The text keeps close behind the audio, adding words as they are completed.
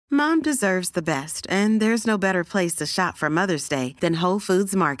Mom deserves the best, and there's no better place to shop for Mother's Day than Whole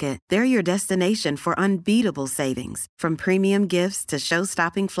Foods Market. They're your destination for unbeatable savings, from premium gifts to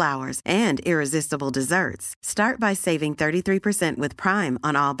show-stopping flowers and irresistible desserts. Start by saving 33% with Prime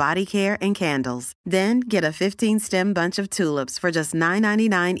on all body care and candles. Then get a 15-stem bunch of tulips for just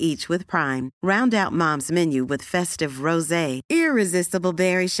 $9.99 each with Prime. Round out Mom's menu with festive rosé, irresistible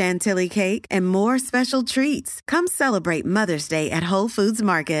berry chantilly cake, and more special treats. Come celebrate Mother's Day at Whole Foods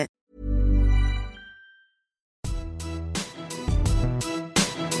Market.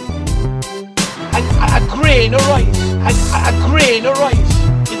 A grain of rice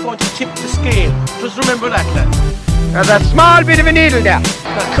is going to tip the scale. Just remember that, lad. There's a small bit of a needle there.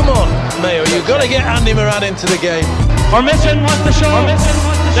 Now, come on, Mayo, you've got to get Andy Moran into the game. Our mission was to show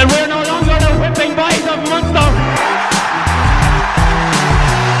that we're no longer the whipping boys of Munster.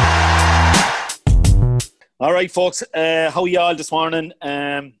 All right, folks, how are you all this morning?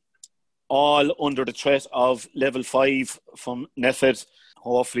 All under the threat of level 5 from NPHET.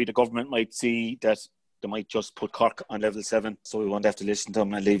 Hopefully the government might see that they might just put Cork on level 7, so we won't have to listen to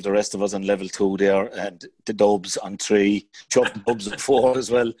them and leave the rest of us on level 2 there, and the Dubs on 3, Chuck Dubs on 4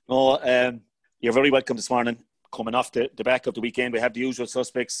 as well. No, you're very welcome this morning. Coming off the back of the weekend, we have the usual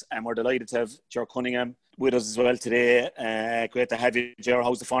suspects, and we're delighted to have Ger Cunningham with us as well today. Great to have you, Ger.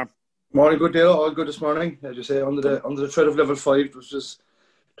 How's the farm? Morning, good day. All good this morning. As you say, under the threat of level 5, it was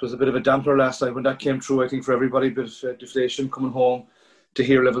a bit of a damper last night when that came through. I think for everybody, a bit of deflation coming home to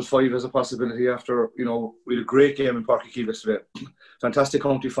hear level 5 as a possibility after, we had a great game in Páirc Uí Chaoimh yesterday. Fantastic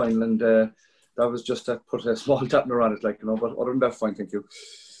county final, and that was just to put a small dampener on it, but other than that, fine, thank you.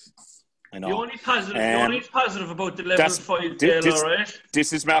 I know. The only positive about the level 5 deal, alright?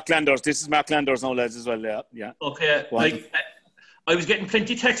 This is Mark Landers. This is Mark Landers now, lads, as well, yeah. Okay, I was getting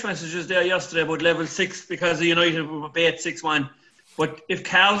plenty of text messages there yesterday about level 6 because the United were bait 6-1. But if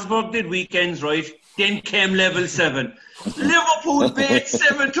Carlsberg did weekends right, then came level 7. Liverpool beat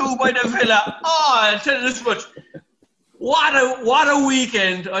 7-2 by the Villa. Oh, I'll tell you this much. What a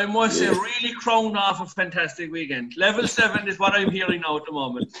weekend. I must say, really crowned off a fantastic weekend. Level 7 is what I'm hearing now at the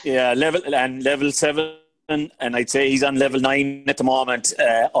moment. Yeah, level 7, and I'd say he's on level 9 at the moment,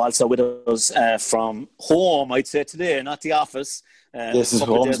 also with us from home, I'd say today, not the office. This is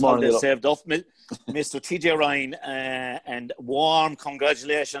home morning. Saved off Mr. TJ Ryan, and warm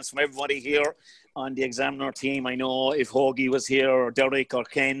congratulations from everybody here on the Examiner team. I know if Hoagie was here, or Derek or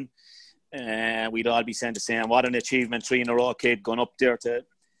Ken, we'd all be saying the same. What an achievement, 3 in a row, kid, going up there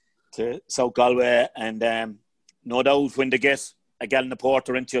to South Galway. And no doubt when they get a Gallen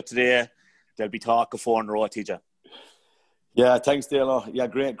Porter into you today, there'll be talk of 4 in a row, TJ. Yeah, thanks, Dale. Yeah,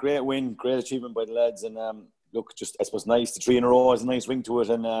 great win, great achievement by the lads. And look, just I suppose nice. The 3 in a row has a nice ring to it,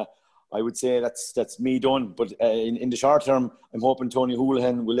 and I would say that's me done. But in the short term, I'm hoping Tony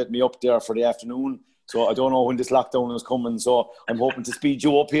Houlihan will let me up there for the afternoon. So I don't know when this lockdown is coming. So I'm hoping to speed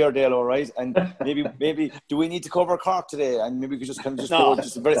you up here, Dale. All right, and maybe do we need to cover Cork today? And maybe we could just go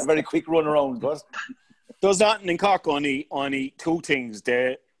just a very very quick run around. But there's nothing in Cork. Only 2 things.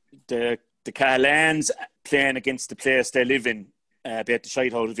 The Cahalans playing against the place they live in. Beat the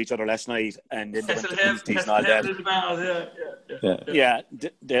shite out of each other last night, and then they went to penalties and all that. Yeah,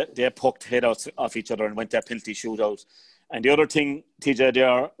 they poked head out off each other and went to a penalty shootout. And the other thing, TJ,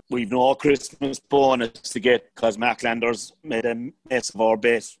 there, we've no Christmas bonus to get because Mark Landers made a mess of our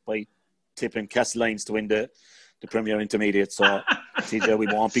bet by tipping Castlelynes to win the Premier Intermediate. So, TJ, we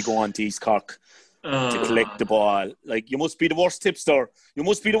won't be going to East Cork to collect the ball. Like, you must be the worst tipster.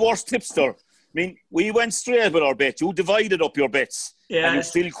 I mean, we went straight with our bet. You divided up your bets, and you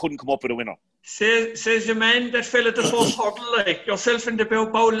still couldn't come up with a winner. Says your man that fell at the first hurdle, like yourself and the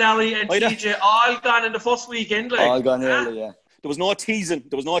Bow, Larry and TJ, all gone in the first weekend, like. All gone early, yeah. There was no teasing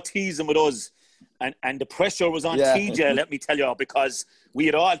with us, and the pressure was on TJ. Let me tell you, because we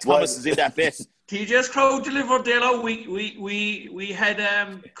had all Thomases in that bet. TJ's crowd delivered, Dale. We had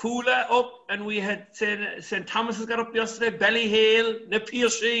Coola up, and we had St. Thomas's got up yesterday, Ballyhale, Napier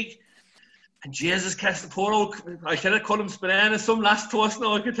Sheik. And Jesus cast the poor old, I said it, Cullum's banana, some last to us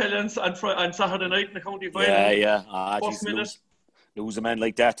now, I can tell you, on Saturday night in the county final. Yeah. Lose a man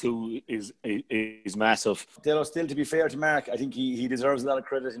like that who is massive. Delo, still to be fair to Mark, I think he deserves a lot of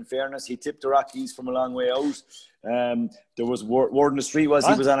credit. In fairness, he tipped the Rockies from a long way out. There was word on the street he was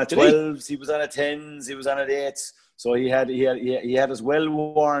on a 12s, he was on a 10s, he was on a 8s. So he had us well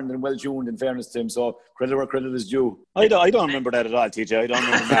warned and well tuned. In fairness to him, so credit where credit is due. I don't remember that at all, TJ. I don't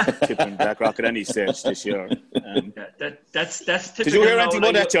remember Mark tipping Blackrock at any stage this year. That's typical. Did you hear anything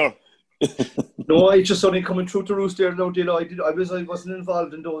about that, Joe? No, I just only coming through to roost there now, Dilo. I wasn't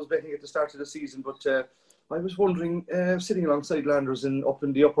involved in those betting at the start of the season, but I was wondering, sitting alongside Landers up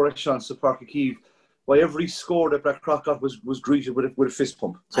in the upper echelons of Páirc Uí Chaoimh, why every score that Blackrock got was greeted with a fist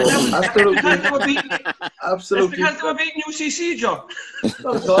pump. So absolutely, absolutely. That's because they were beating UCC, Joe.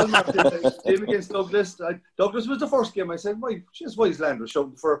 Not at all, Martin. Game against Douglas. Douglas was the first game. I said, why is Landers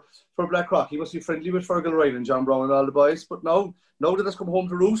shouting for Blackrock? He must be friendly with Fergal Ryan and John Brown and all the boys. But now that it's come home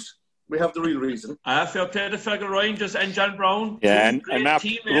to roost, we have the real reason. I feel play to Fergal Ryan and John Brown. Yeah, and Mark,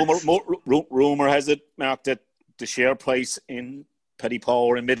 rumour has it, Mark, that the share price in Paddy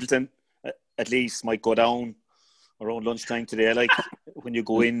Power in Middleton at least might go down around lunchtime today. Like when you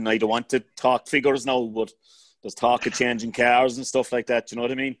go in, I don't want to talk figures now, but there's talk of changing cars and stuff like that. Do you know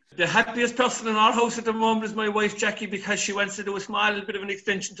what I mean? The happiest person in our house at the moment is my wife Jackie, because she wants to do a small little bit of an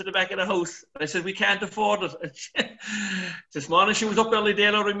extension to the back of the house. I said we can't afford it. This morning she was up early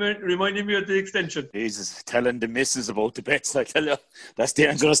day reminding me of the extension. Jesus, telling the missus about the bets. I tell you, that's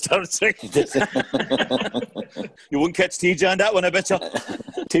dangerous territory. You wouldn't catch TJ on that one, I bet you.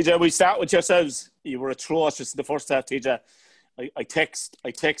 TJ, we start with yourselves. You were atrocious in the first half, TJ. I text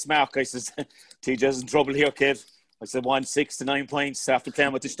Mark. I says, TJ's in trouble here, kid. I said 6 to 9 points after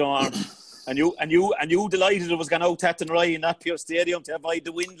playing with the Storm, and you delighted it was going out at and right in that pure stadium to avoid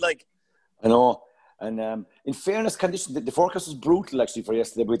the wind, like. I know, and in fairness, conditions the forecast was brutal actually for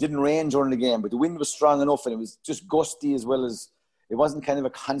yesterday, but it didn't rain during the game. But the wind was strong enough, and it was just gusty as well as it wasn't kind of a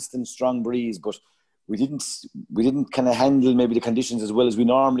constant strong breeze. But we didn't kind of handle maybe the conditions as well as we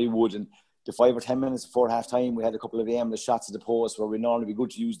normally would, and the 5 or 10 minutes before half time, we had a couple of aimless shots at the post where we normally be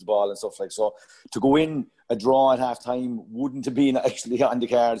good to use the ball and stuff like so. To go in a draw at half time wouldn't have been actually on the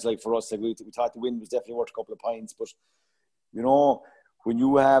cards like for us. Like we thought the win was definitely worth a couple of points, but you know, when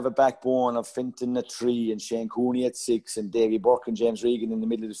you have a backbone of Fintan at 3 and Shane Cooney at 6 and Davy Burke and James Regan in the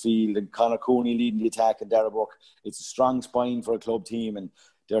middle of the field and Conor Cooney leading the attack and Dara Burke, it's a strong spine for a club team, and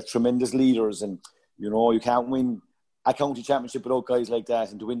they're tremendous leaders. And you know, you can't win a county championship without guys like that,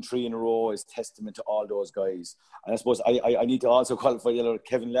 and to win 3 in a row is testament to all those guys. And I suppose I need to also qualify the other.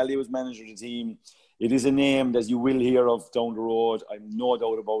 Kevin Lally was manager of the team. It is a name that you will hear of down the road. I've no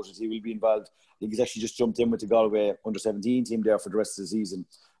doubt about it. He will be involved. I think he's actually just jumped in with the Galway under-17 team there for the rest of the season.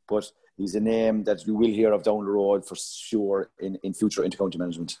 But he's a name that you will hear of down the road for sure in future inter-county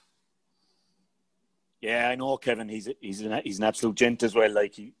management. Yeah, I know Kevin. He's an absolute gent as well.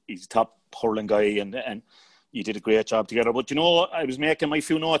 Like he's a top hurling guy, and you did a great job together. But you know, I was making my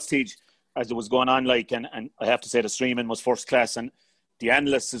few notes, Tej, as it was going on. Like, and I have to say the streaming was first class, and the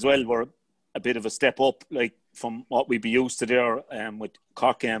analysts as well were a bit of a step up, like from what we'd be used to there with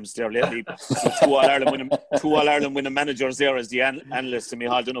Cork games there lately. two All-Ireland winning managers there as the analysts, and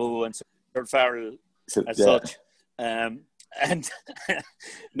Micheál Donoghue and Sir Farrell as such. But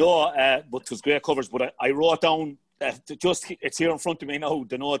it was great covers. But I wrote down, it's here in front of me now,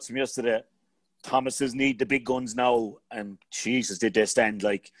 the notes from yesterday. Thomases need the big guns now, and Jesus, did they stand,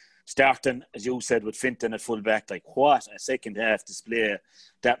 like, starting, as you said, with Fintan at full back. Like, what a second half display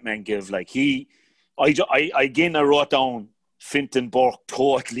that man give. Like, I wrote down Fintan Burke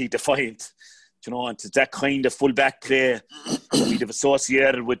totally defiant, you know, and to that kind of full back play we'd have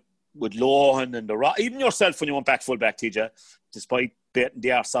associated with Lohan and even yourself when you went back full back, TJ, despite betting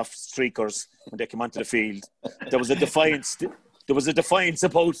the arse off streakers when they came onto the field. There was a defiance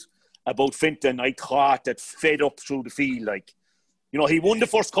about Fintan, I thought, that fed up through the field. Like, you know, he won the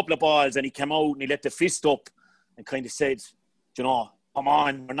first couple of balls and he came out and he let the fist up and kind of said, you know, come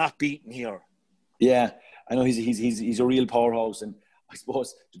on, we're not beaten here. Yeah, I know he's a real powerhouse, and I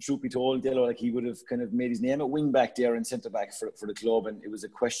suppose the truth be told, Delo, like, he would have kind of made his name at wing back there and centre back for the club, and it was a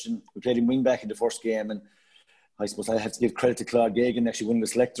question. We played him wing back in the first game, and I suppose I have to give credit to Claude Gagan, actually one of the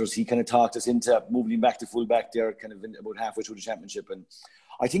selectors. He kind of talked us into moving him back to full back there, kind of about halfway through the championship, and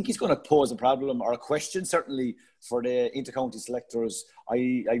I think he's going to pose a problem or a question certainly for the intercounty selectors.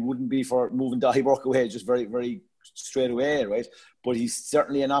 I wouldn't be for moving Dahi Burke away just very, very straight away, right? But he's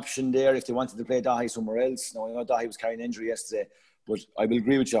certainly an option there if they wanted to play Dahi somewhere else. Now, I know Dahi was carrying injury yesterday, but I will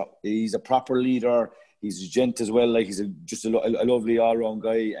agree with you. He's a proper leader. He's a gent as well. Like, he's just a lovely all-round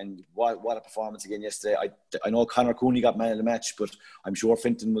guy. And what a performance again yesterday. I know Conor Cooney got man of the match, but I'm sure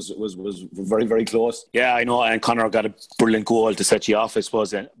Fintan was very, very close. Yeah, I know. And Conor got a brilliant goal to set you off, I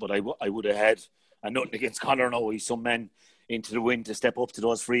suppose. But I would have had, and nothing against Conor now. He's some men into the wind to step up to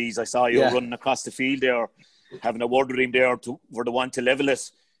those frees. I saw you running across the field there, having a word with him there for the one to level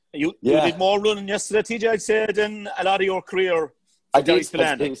it. You did more running yesterday, TJ, I'd say, than a lot of your career. I did.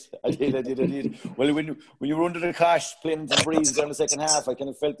 Well, when you were under the cash playing into the breeze in the second half, I kind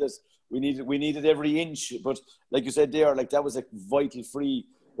of felt this. We needed every inch. But like you said there, like, that was a vital free.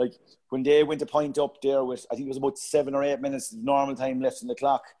 Like, when they went to point up there with, I think it was about 7 or 8 minutes normal time left in the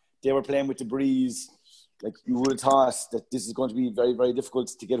clock, they were playing with the breeze like you would have thought that this is going to be very, very difficult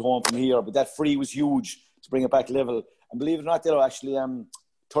to get home from here. But that free was huge to bring it back level. And believe it or not, they'll actually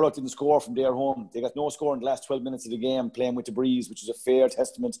Turlock didn't score from their home. They got no score in the last 12 minutes of the game, playing with the breeze, which is a fair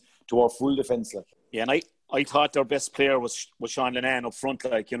testament to our full defence. Like. Yeah, and I thought their best player was Sean Lennon up front.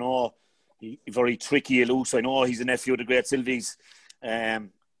 Like, you know, he very tricky, elusive. I know he's a nephew of the great Sylvies.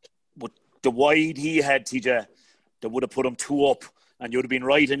 But the wide he had, TJ, that would have put him 2 up, and you would have been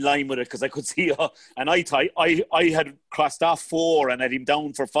right in line with it, because I could see. And I thought I had crossed off 4 and had him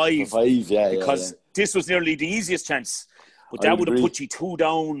down for 5. For 5, yeah. Because this was nearly the easiest chance. But that would have put you 2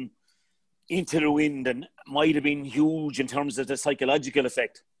 down into the wind, and might have been huge in terms of the psychological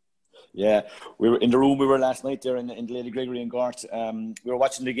effect. Yeah, we were in the room we were last night there in Lady Gregory and Gart. We were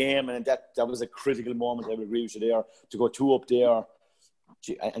watching the game, and that was a critical moment. I would agree with you there, to go 2 up there.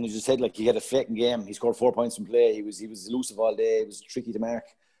 And as you said, like, he had a faking game. He scored 4 points from play. He was elusive all day. It was tricky to mark,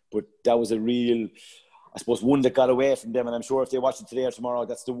 but that was a real, I suppose, one that got away from them. And I'm sure if they watch it today or tomorrow,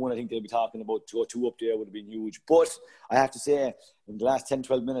 that's the one I think they'll be talking about. To go 2 up there would have been huge. But I have to say, in the last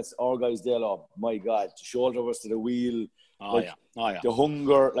 10-12 minutes, our guys there, my God, shoulder was to the wheel. The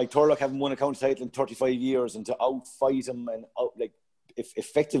hunger, like Turlock haven't won a county title in 35 years, and to outfight him and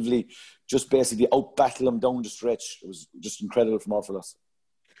effectively just basically out-battle him down the stretch, it was just incredible from our fellas.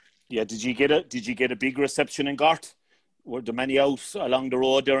 Yeah, did you get a big reception in Gart? Were there many out along the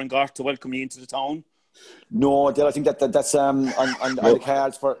road there in Gart to welcome you into the town? No, I think that's on the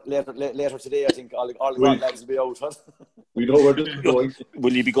cards for later today. I think all the lads will be out. We know where this is going.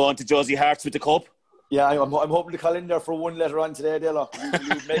 Will you be going to Josie Hart's with the cup? Yeah, I'm hoping to call in there for one later on today, Della.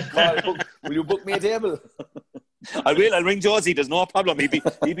 Will you book me a table? I will. I'll ring Josie. There's no problem.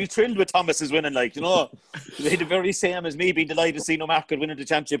 He'd be thrilled with Thomas's winning. Like, you know, he'd be the very same as me, being delighted to see Newmarket winning the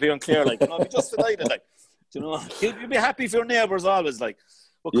championship here in Clare. Like, you know, I'd be just delighted. Like, you know, you'd be happy for your neighbours always. Like,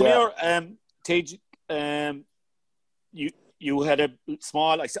 but come here, Tage. You had a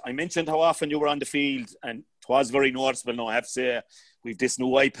small. I mentioned how often you were on the field, and it was very noticeable. Now I have to say, we've this new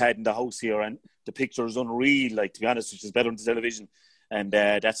iPad in the house here, and the picture is unreal. Like, to be honest, which is better than the television, and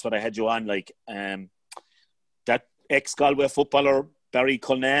that's what I had you on. Like, that ex-Galway footballer Barry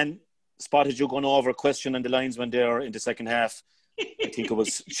Cullinan spotted you going over a question on the linesman there in the second half. I think it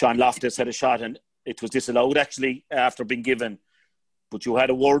was Sean Loftus had a shot, and it was disallowed actually after being given. But you had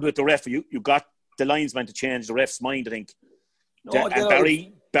a word with the ref. You got the linesman to change the ref's mind, I think.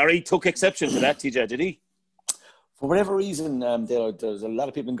 And Barry took exception to that, TJ, did he? For whatever reason, there's a lot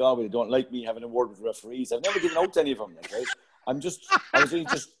of people in Galway that don't like me having a word with referees. I've never given out to any of them, like, right? I was really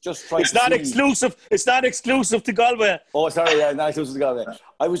just trying It's not exclusive. It's not exclusive to Galway. Oh, sorry, yeah, not exclusive to Galway.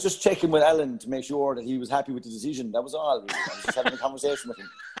 I was just checking with Alan to make sure that he was happy with the decision. That was all. Really. I was just having a conversation with him.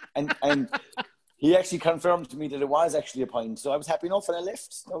 And he actually confirmed to me that it was actually a point. So I was happy enough and I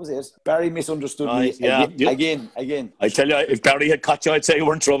left. That was it. Barry misunderstood me again. I tell you, if Barry had caught you, I'd say you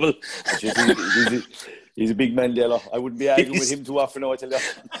were in trouble. He's a big man, Della. I wouldn't be arguing with him too often now, I tell you.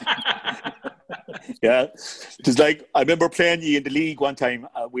 Yeah. It's like, I remember playing you in the league one time.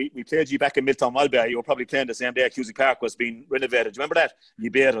 We played you back in Milltown Malbay. You were probably playing the same day Cusack Park was being renovated. Do you remember that? You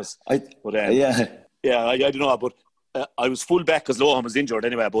beat us. Yeah, I don't know, but I was full back because Lohan was injured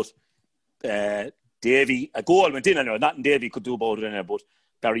anyway, but Davy, a goal went in anyway. Nothing Davy could do about it anyway, but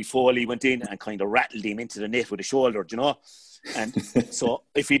Barry Foley went in and kind of rattled him into the net with a shoulder, do you know? And so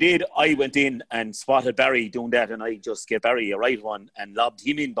if he did, I went in and spotted Barry doing that, and I just gave Barry a right one and lobbed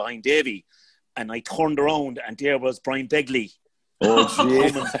him in behind Davy. And I turned around and there was Brian Begley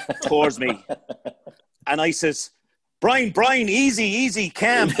coming towards me. And I says, Brian, easy,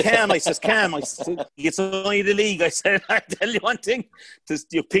 calm. I says, calm. I said, it's only the league. I said, I tell you one thing,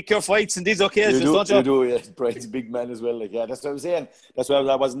 you pick your fights in these occasions, don't you? You do, yeah. Brian's a big man as well. Like, yeah, that's what I was saying. That's why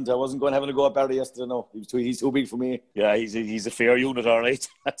I wasn't going having a go at Barry yesterday. No, he's too big for me. Yeah, he's a fair unit, all right.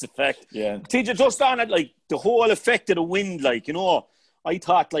 That's a fact. Yeah. TJ, just on it, like the whole effect of the wind, like, you know, I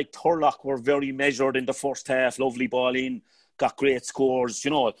thought like Turlock were very measured in the first half, lovely ball in, got great scores. You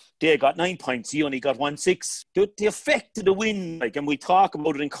know, they got 9 points, he only got 1-6. The effect of the wind, like, and we talk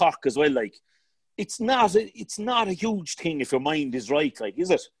about it in Cork as well, like, it's not a huge thing if your mind is right, like, is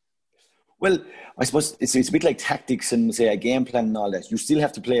it? Well, I suppose it's a bit like tactics and, say, a game plan and all that. You still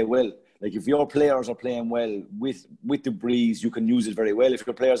have to play well. Like, if your players are playing well with the breeze, you can use it very well. If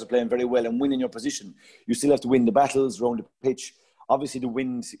your players are playing very well and winning your position, you still have to win the battles around the pitch. Obviously, the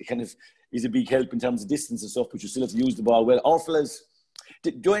wind kind of is a big help in terms of distance and stuff, but you still have to use the ball well. Our fellas,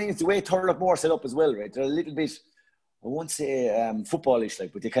 joining is the way Turlock more set up as well, right? They're a little bit, I won't say footballish,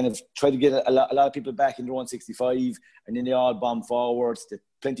 like, but they kind of try to get a lot of people back in their own 65, and then they all bomb forwards. They're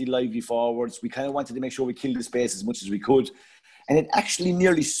plenty lively forwards. We kind of wanted to make sure we killed the space as much as we could. And it actually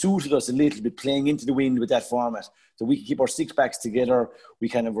nearly suited us a little bit playing into the wind with that format. So we could keep our six backs together. We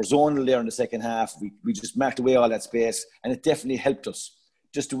kind of were zonal there in the second half. We just marked away all that space, and it definitely helped us.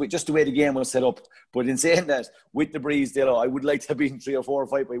 Just the way the game was set up. But in saying that, with the breeze, Dalo, I would like to have been 3 or 4 or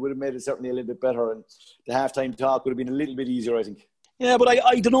 5, but I would have made it certainly a little bit better. And the halftime talk would have been a little bit easier, I think. Yeah, but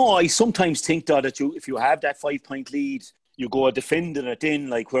I don't know. I sometimes think that if you have that 5-point lead, you go defending it in,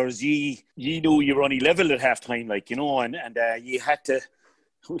 like, whereas you knew you were only level at halftime, like, you know, and you had to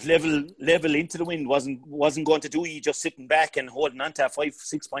level into the wind. Wasn't going to do you just sitting back and holding on to a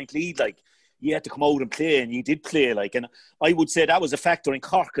 5-6 point lead, like. You had to come out and play, and you did play, like, and I would say that was a factor in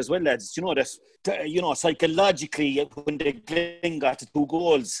Cork as well, lads. You know that, you know, psychologically, when the Glen got to 2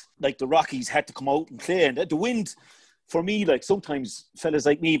 goals, like, the Rockies had to come out and play, and the wind, for me, like, sometimes fellas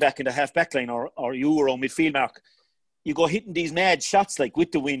like me back in the half back line or you or on midfield mark, you go hitting these mad shots, like,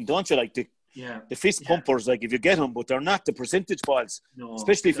 with the wind, don't you? Like the fist pumpers, like, if you get them, but they're not the percentage balls,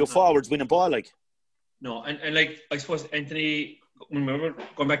 especially if your forwards win a ball, like. No, and like, I suppose, Anthony, when we were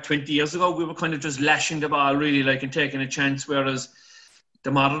going back 20 years ago, we were kind of just lashing the ball really, like, and taking a chance, whereas the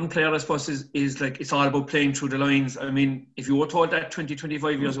modern player, I suppose, is like, it's all about playing through the lines. I mean, if you were told that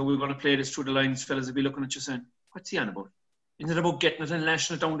 25 years ago we were going to play this through the lines, fellas would be looking at you saying, what's he on about? Isn't it about getting it and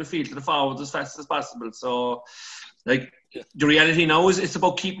lashing it down the field to the forwards as fast as possible? So, like, the reality now is it's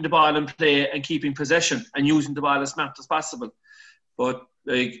about keeping the ball in play and keeping possession and using the ball as smart as possible. But,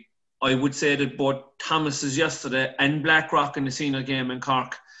 like, I would say that both Thomas's yesterday and Blackrock in the senior game in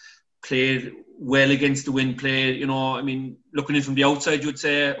Cork played well against the wind, you know, I mean, looking in from the outside, you'd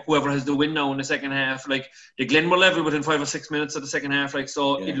say whoever has the win now in the second half, like, the Glen were level within 5 or 6 minutes of the second half, like,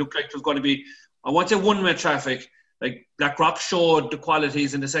 so It looked like it was going to be, I want to say, one-way traffic. Like, Blackrock showed the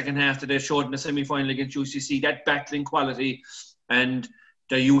qualities in the second half that they showed in the semi-final against UCC, that battling quality, and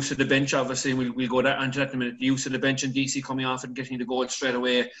the use of the bench, obviously, we'll go onto that in a minute. The use of the bench and DC coming off and getting the goal straight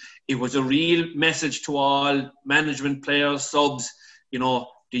away. It was a real message to all management, players, subs. You know,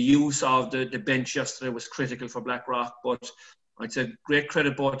 the use of the bench yesterday was critical for Blackrock. But I'd say great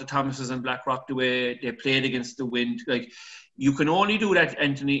credit both to Thomases and Blackrock, the way they played against the wind. Like, you can only do that,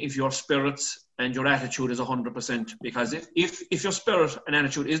 Anthony, if your spirits and your attitude is 100%. Because if your spirit and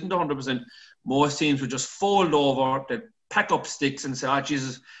attitude isn't 100%, most teams would just fold over, they'd pack up sticks and say, oh,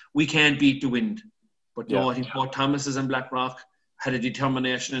 Jesus, we can't beat the wind. But no, I think both Thomases and Blackrock had a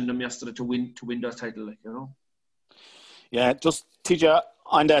determination in them yesterday to win that title, like, you know. Yeah, just TJ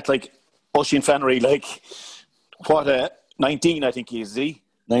on that, like, Oisin Flannery, like, what a 19, I think he is,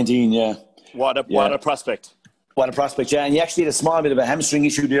 19, yeah. What a prospect. What a prospect, yeah. And he actually had a small bit of a hamstring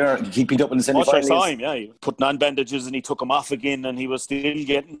issue there. He picked up in the semi-finals. I saw him, yeah. He put on bandages and he took them off again, and he was still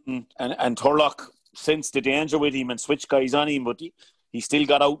getting... And Turlock sensed the danger with him and switched guys on him, but he still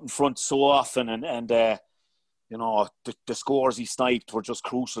got out in front so often, and you know, the scores he sniped were just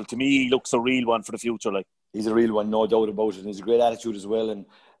crucial. To me, he looks a real one for the future. Like, he's a real one, no doubt about it, and he's a great attitude as well,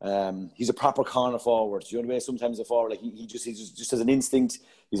 and he's a proper corner forward. You know the way sometimes a forward, like, he just has an instinct.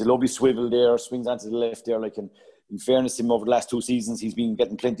 He's a lovely swivel there, swings onto the left there, like, and in fairness to him, over the last 2 seasons, he's been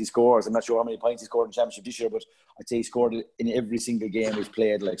getting plenty of scores. I'm not sure how many points he scored in Championship this year, but I'd say he scored in every single game he's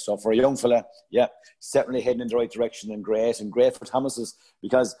played. Like, so for a young fella, yeah, certainly heading in the right direction, and great for Thomas's,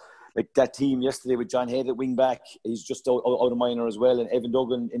 because, like, that team yesterday with John Hayden at wing back, he's just out of minor as well, and Evan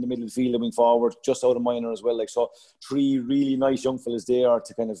Duggan in the middle of the field wing forward, just out of minor as well. Like, so 3 really nice young fellas there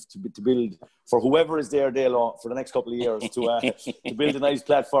to kind of to build for whoever is there, Dale, for the next couple of years to build a nice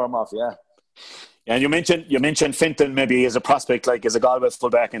platform off. Yeah. And you mentioned Fenton maybe as a prospect, like, as a Galway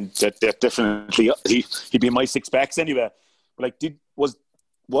fullback, and definitely he'd be my 6 backs anyway. But, like,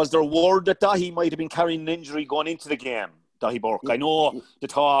 was there word that Dahi might have been carrying an injury going into the game, Dahi Burke? I know the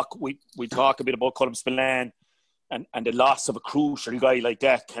talk we talk a bit about Colm Spillane and the loss of a crucial guy like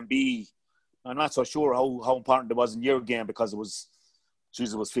that can be. I'm not so sure how important it was in your game, because it was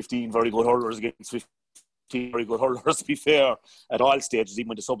 15 very good hurlers against 15 very good hurlers, to be fair, at all stages, even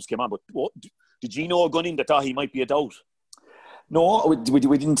when the subs came on. But did you know going in that Dahi might be a doubt? No, we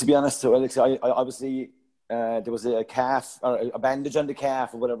didn't, to be honest. Alex, I obviously there was a calf or a bandage on the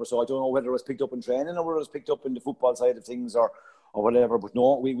calf or whatever, so I don't know whether it was picked up in training or whether it was picked up in the football side of things or whatever. But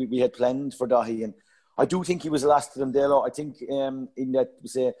no, we had planned for Dahi, and I do think he was a loss to them, Dale. I think in that,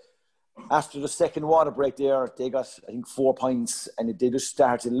 say, after the second water break there, they got, I think, 4 points, and they just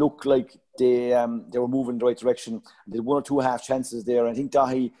started to look like they were moving in the right direction. They had 1 or 2 half chances there. I think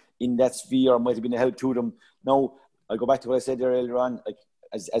Dahi in that sphere might have been a help to them. Now, I'll go back to what I said there earlier on. Like,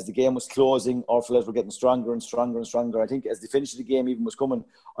 as the game was closing, our fellas were getting stronger and stronger and stronger. I think as the finish of the game even was coming,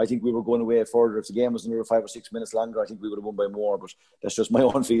 I think we were going away further. If the game was another 5 or 6 minutes longer, I think we would have won by more. But that's just my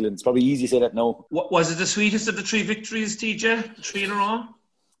own feeling. It's probably easy to say that now. Was it the sweetest of the 3 victories, TJ? The 3 in a row?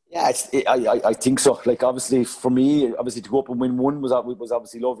 Yeah, I think so. Like, obviously, for me, obviously to go up and win one was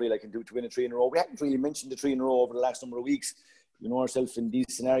obviously lovely. Like, and to win a 3 in a row. We haven't really mentioned the 3 in a row over the last number of weeks. You know ourselves in these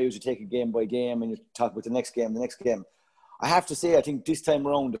scenarios, you take it game by game and you talk about the next game. I have to say, I think this time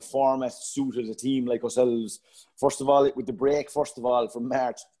around, the format suited a team like ourselves. First of all, with the break, from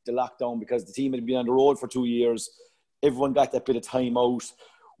March, the lockdown, because the team had been on the road for 2 years. Everyone got that bit of time out.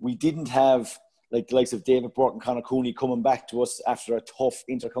 We didn't have, like, the likes of David Burke and Conor Cooney coming back to us after a tough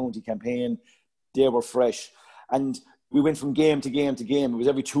inter-county campaign. They were fresh. And we went from game to game to game. It was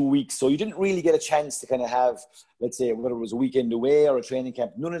every 2 weeks. So you didn't really get a chance to kind of have, let's say, whether it was a weekend away or a training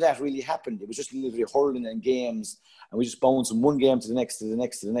camp. None of that really happened. It was just literally hurling and games. And we just bounced from one game to the next, to the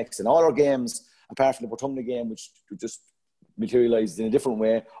next, to the next. And all our games, apart from the Portumna game, which just materialised in a different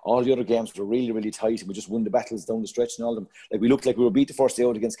way, all the other games were really, really tight. And we just won the battles down the stretch and all of them. Like, we looked like we were beat the first day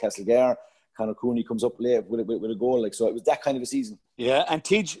out against Castlegar. Conor Cooney comes up late with a goal. Like, so it was that kind of a season. Yeah, and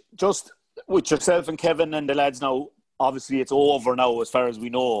Tej, just with yourself and Kevin and the lads now, obviously it's over now as far as we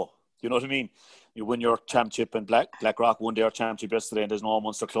know. You know what I mean? You win your championship and Blackrock won their championship yesterday and there's no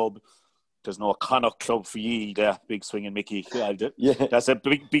Munster club. There's no Connacht club for ye, the big swinging Mickey. Yeah. That's a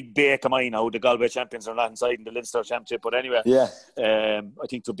big bake of mine now. The Galway champions are not inside in the Leinster championship. But anyway, I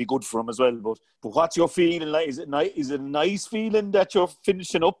think it'll be good for them as well. But what's your feeling like? Is it a nice feeling that you're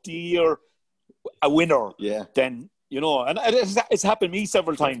finishing up the year a winner? Yeah. Then, you know, and it's happened to me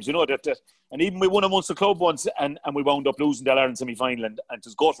several times, you know, that and even we won a Munster club once and we wound up losing the All-Ireland semi-final and it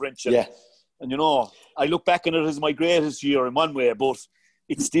was gut-wrenching. Yeah. And, you know, I look back on it as my greatest year in one way, but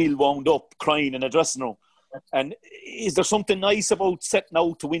it still wound up crying in a dressing room. And is there something nice about setting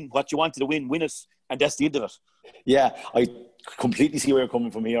out to win what you wanted to win it, and that's the end of it? Yeah, I completely see where you're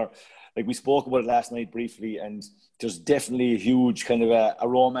coming from here. Like, we spoke about it last night briefly, and there's definitely a huge kind of a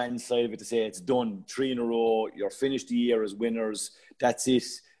romance side of it to say it's done. 3 in a row, you're finished the year as winners. That's it.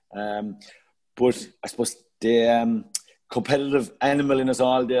 But I suppose the competitive animal in us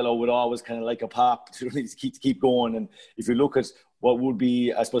all, Dale, would always kind of like a pop to really keep going. And if you look at what would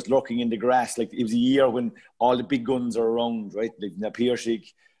be, I suppose, lurking in the grass, like, it was a year when all the big guns are around, right? Like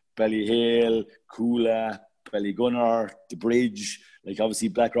Napiershik, Ballyhale, Coola, Ballygunner, The Bridge, like obviously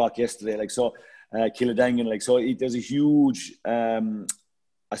Blackrock yesterday, like, so Killadangan, like, so there's a huge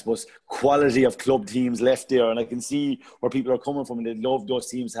I suppose quality of club teams left there, and I can see where people are coming from, and they love those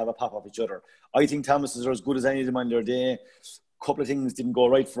teams to have a pop off each other. I think Thomas's are as good as any of them on their day. A couple of things didn't go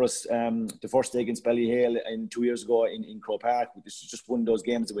right for us. The first day against Ballyhale 2 years ago in Croke Park, this was just one of those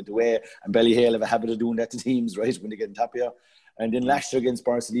games that went away, and Ballyhale have a habit of doing that to teams, right, when they get in top here. And then last year against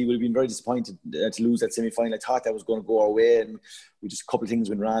Barnsley, we would have been very disappointed to lose that semi-final. I thought that was going to go our way, and we just, a couple of things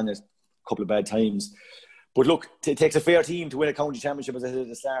went wrong at a couple of bad times. But look, it takes a fair team to win a county championship, as I said at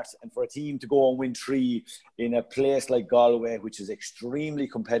the start, and for a team to go and win 3 in a place like Galway, which is extremely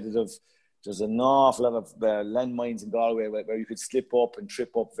competitive. There's an awful lot of landmines in Galway where you could slip up and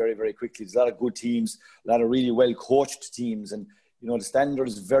trip up very, very quickly. There's a lot of good teams, a lot of really well-coached teams, and, you know, the standard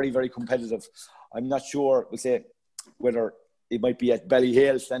is very, very competitive. I'm not sure, we'll say, whether it might be at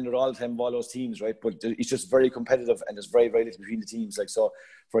Ballyhale standard all the time of all those teams, right? But it's just very competitive, and there's very, very little between the teams. Like, so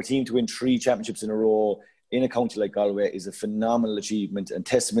for a team to win 3 championships in a row in a county like Galway is a phenomenal achievement and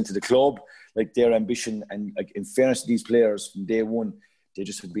testament to the club, like their ambition. And, like, in fairness to these players, from day one, they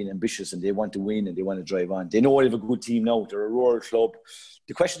just have been ambitious and they want to win and they want to drive on. They know they have a good team now. They're a rural club.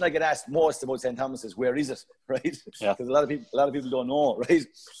 The question I get asked most about St. Thomas is, where is it, right? Yeah. Because a lot of people don't know, right?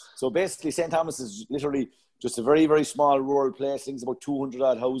 So basically, St. Thomas is literally just a very, very small rural place. I think it's about 200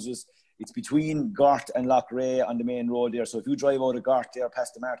 odd houses. It's between Gort and Loughrea on the main road there. So if you drive out of Gort there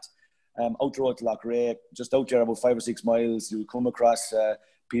past the Mart, out the road to Loughrea, just out there about 5 or 6 miles, you'll come across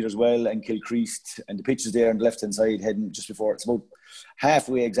Peterswell and Kilcreast, and the pitch is there on the left-hand side, heading just before. It's about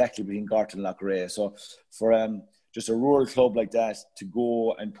halfway exactly between Gort and Loughrea. So for just a rural club like that to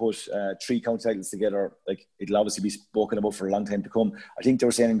go and put 3 county titles together, like, it'll obviously be spoken about for a long time to come. I think they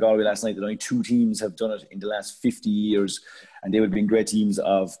were saying in Galway last night that only 2 teams have done it in the last 50 years, and they would have been great teams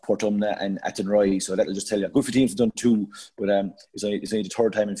of Portumna and Athenry. So that'll just tell you, good for teams have done 2, but it's only the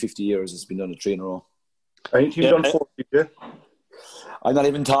 3rd time in 50 years it's been done at 3 in a row. I think you've done 4, yeah. I'm not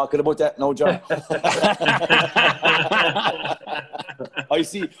even talking about that now, John. I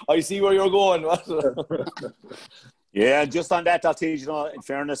see where you're going. Yeah, just on that, I'll tell you, you know, in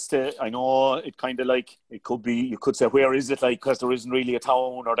fairness to, I know it kind of like, it could be, you could say, where is it, like, because there isn't really a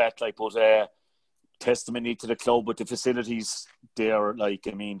town or that, like, but testimony to the club with the facilities there. Like,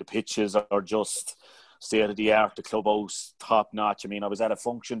 I mean, the pitches are just state of the art. The clubhouse top notch. I mean, I was at a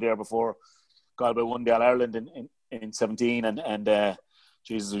function there before Galway won the All Ireland in 17, and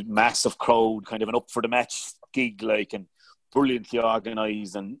Jesus, massive crowd, kind of an up for the match gig, like, and brilliantly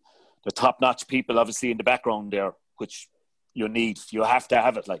organised, and the top notch people obviously in the background there, which you have to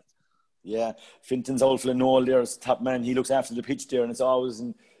have it, like. Yeah, Finton's old Flynn Noel there is top man. He looks after the pitch there, and it's always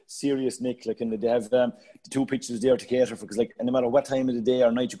in serious nick. Like, and they have the two pitches there to cater for, because, like, no matter what time of the day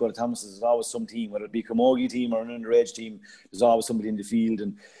or night you go to Thomas's, there's always some team, whether it be a camogie team or an underage team. There's always somebody in the field,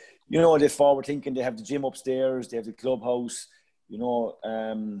 and they're forward thinking. They have the gym upstairs, they have the clubhouse. I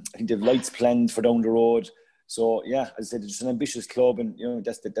think they have lights planned for down the road. So yeah, as I said, it's just an ambitious club, and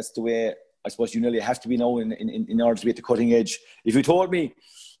that's the way I suppose you nearly have to be now in order to be at the cutting edge. If you told me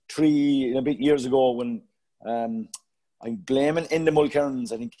 3 and a bit years ago, when I'm blaming Enda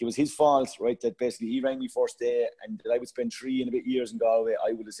Mulcairns, I think it was his fault, right? That basically he rang me first day, and that I would spend 3 and a bit years in Galway,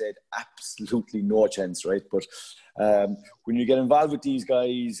 I would have said absolutely no chance, right? But when you get involved with these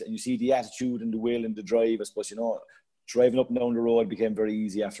guys and you see the attitude and the will and the drive, I suppose driving up and down the road became very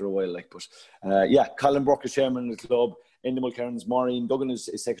easy after a while. Like, but Colin Burke is chairman of the club, Enda Mulcairns, Maureen Duggan is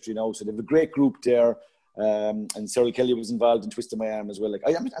secretary now, so they have a great group there. And Cyril Kelly was involved in twisting my arm as well. Like,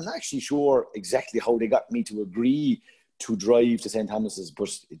 I'm not actually sure exactly how they got me to agree to drive to St. Thomas's,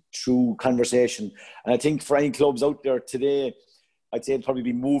 but through conversation. And I think for any clubs out there today, I'd say it'll probably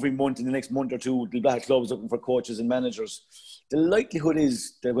be moving month in the next month or two. There'll be clubs looking for coaches and managers. The likelihood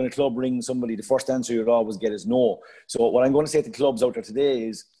is that when a club rings somebody, the first answer you'll always get is no. So what I'm going to say to clubs out there today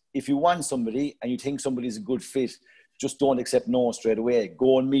is, if you want somebody and you think somebody's a good fit, just don't accept no straight away.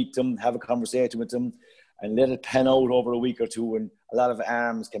 Go and meet them, have a conversation with them, and let it pan out over a week or two, and a lot of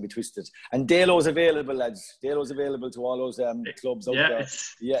arms can be twisted. And Dalo's available, lads. Dalo's available to all those clubs out there.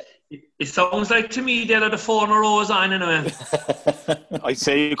 Yeah. It sounds like to me, Dalo, the 4 in a row is on anyway. I'd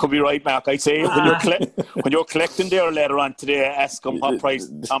say you could be right, Mark. I'd say when you're collecting there later on today, ask them what price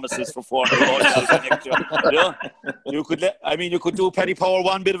Thomas is for 4 in a row. You could do Paddy Power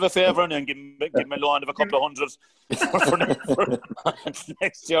one bit of a favour and then give him a loan of a couple of hundred for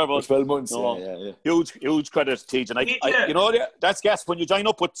next year. About 12 months. Yeah. Huge credit, Tej. And that's gas when you join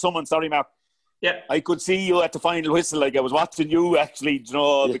up with someone. Sorry, Mark. Yeah, I could see you at the final whistle. Like, I was watching you actually,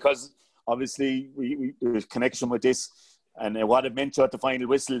 because obviously we there's connection with this, and what it meant to you at the final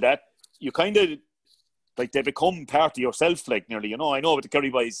whistle, that you kind of like they become part of yourself, like, nearly. I know with the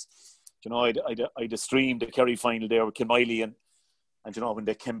Kerry boys, I'd streamed the Kerry final there with Kilmiley, and when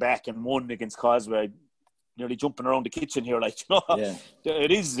they came back and won against Causeway, I'd nearly jumping around the kitchen here, like,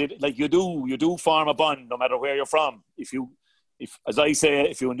 like you do form a bond no matter where you're from. If, as I say,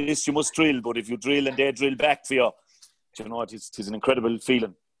 if you in this, you must drill. But if you drill and they drill back for you, it's an incredible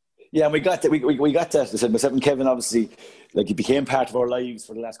feeling. Yeah, and we got that. We got that. I said, myself and Kevin, obviously, like, it became part of our lives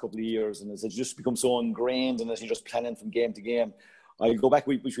for the last couple of years, and it's just become so ingrained, and as you're just planning from game to game. I go back,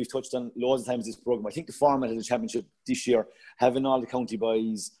 which we've touched on loads of times in this program. I think the format of the championship this year, having all the county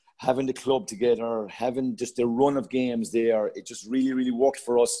boys, having the club together, having just the run of games there, it just really, really worked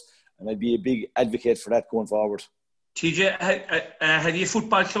for us, and I'd be a big advocate for that going forward. TJ, have you a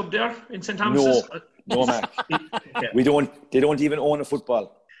football club there in St. Thomas's? No, Mark. We don't. They don't even own a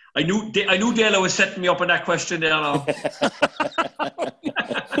football. I knew Dalo was setting me up on that question there now.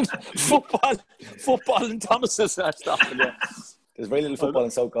 football in Thomas's. There's very little football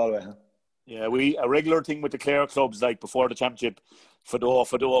in South Galway. Huh? Yeah, a regular thing with the Clare clubs, like, before the championship,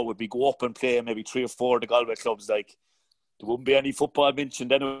 Fado would be go up and play maybe 3 or 4 of the Galway clubs, like. There wouldn't be any football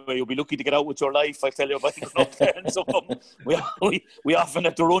mentioned anyway. You'll be lucky to get out with your life, I tell you, by going up there. And so we often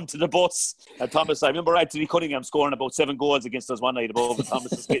had to run to the bus at Thomas. I remember Anthony Cunningham scoring about 7 goals against us one night above the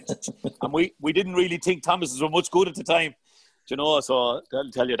Thomas's pitch. And we didn't really think Thomas's were much good at the time. So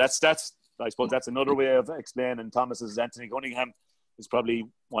I'll tell you, that's I suppose that's another way of explaining Thomas's. Anthony Cunningham is probably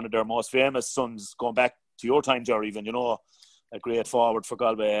one of their most famous sons, going back to your time, Jerry, even, a great forward for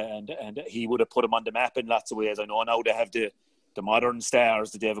Galway, and he would have put him on the map in lots of ways. I know now they have the modern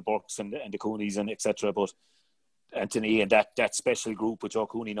stars, the David Burkes and the Cooneys and etc. But Anthony and that special group with Joe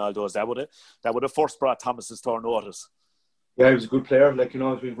Cooney and all those, that would have first brought Thomas's to our notice. Yeah, he was a good player. Like,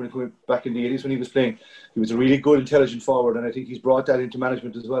 when he came back in the 80s when he was playing, he was a really good, intelligent forward, and I think he's brought that into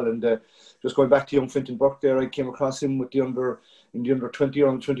management as well. And just going back to young Finton Burke there, I came across him with the under 20 or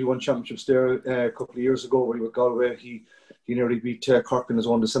under 21 championships there a couple of years ago when he was Galway. He nearly beat Cork in his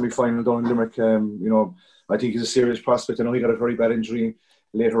the semi-final down in Limerick. I think he's a serious prospect. I know he got a very bad injury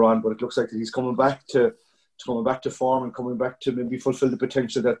later on, but it looks like that he's coming back to form and coming back to maybe fulfil the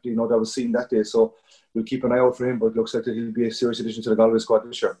potential that that was seen that day. So we'll keep an eye out for him, but it looks like that he'll be a serious addition to the Galway squad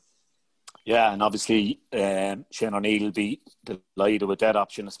this year. Yeah, and obviously Shane O'Neill will be delighted with that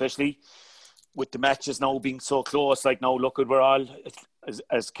option, especially with the matches now being so close. Like now, look at we're all,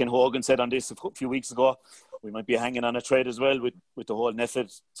 as Ken Hogan said on this a few weeks ago, we might be hanging on a thread as well with the whole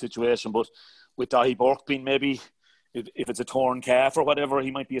Neffet situation. But with Dahi Burke being maybe, if it's a torn calf or whatever,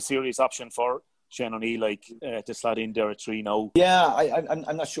 he might be a serious option for Shane O'Neill, to slot in there at 3 now. Yeah,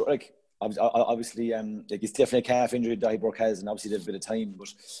 I'm not sure. Obviously, it's definitely a calf injury Dahi Burke has, and obviously there's a bit of time,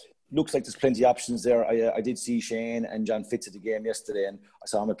 but looks like there's plenty of options there. I did see Shane and John Fitz at the game yesterday, and I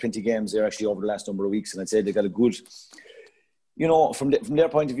saw him at plenty of games there actually over the last number of weeks, and I'd say they got a good, from their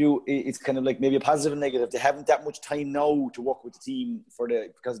point of view, it's kind of like maybe a positive and negative. They haven't that much time now to work with the team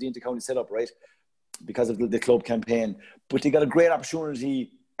because of the inter-county setup, right? Because of the club campaign. But they got a great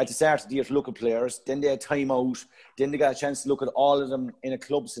opportunity at the start of the year to look at players. Then they had time out. Then they got a chance to look at all of them in a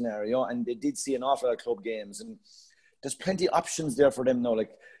club scenario, and they did see an awful lot of club games. And there's plenty of options there for them now.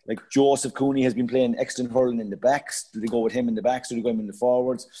 Like Joseph Cooney has been playing excellent hurling in the backs. Do they go with him in the backs? Do they go with him in the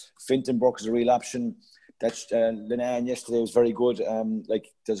forwards? Fintan Burke is a real option. That's Linan yesterday was very good.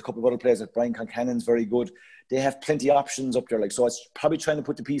 There's a couple of other players like Brian Concannon's very good. They have plenty of options up there. So it's probably trying to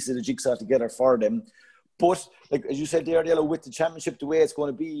put the pieces of the jigsaw together for them. But as you said there, Dale, with the championship the way it's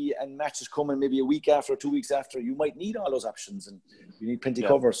going to be and matches coming maybe a week after or 2 weeks after, you might need all those options and you need plenty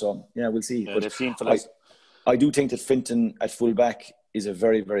cover. So we'll see. Yeah, but I do think that Fintan at full back is a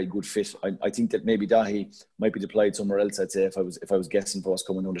very, very good fit. I think that maybe Dahi might be deployed somewhere else, I'd say, if I was guessing for us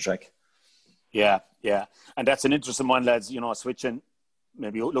coming down the track. Yeah. And that's an interesting one, lads, switching,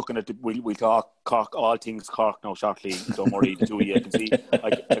 maybe looking at we'll talk Cork, all things Cork now shortly. Don't worry, the two of you.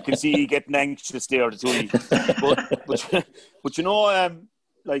 I can see you getting anxious there, the two of you.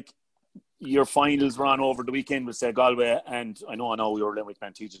 But your finals were on over the weekend with, say, Galway, and I know you're Limerick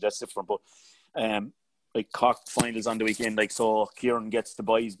man, teacher, that's different, but Cork finals on the weekend, so Kieran gets the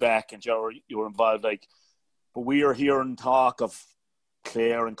boys back and you were involved, but we are hearing talk of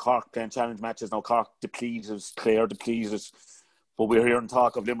Clare and Cork playing challenge matches. Now Cork depleted, Clare depleted, but we're hearing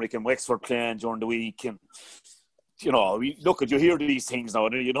talk of Limerick and Wexford playing during the week, and you hear these things now,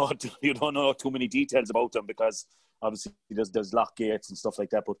 and you don't know too many details about them because obviously there's lock gates and stuff like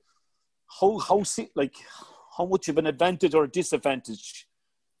that. But how much of an advantage or a disadvantage,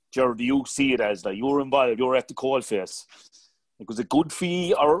 Gerard, do you see it as? You're involved, you're at the coalface. Was it good for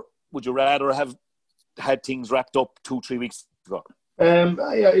you, or would you rather have had things wrapped up 2-3 weeks ago?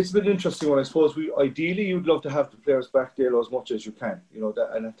 It's been an interesting one. I suppose ideally you'd love to have the players back there as much as you can,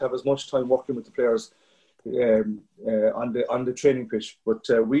 and have as much time working with the players on the training pitch. But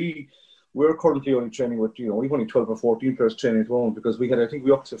we're currently only training with we've only 12 or 14 players training at the moment because we had, I think,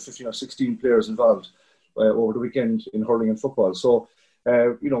 we up to 15 or 16 players involved over the weekend in hurling and football. So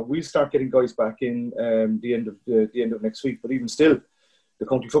we'll start getting guys back in the end of next week. But even still, the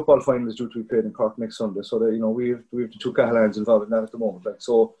county football final is due to be played in Cork next Sunday. So that, we have the two Cahillans involved in that at the moment.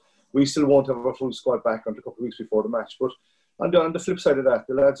 So we still won't have our full squad back until a couple of weeks before the match. But on the flip side of that,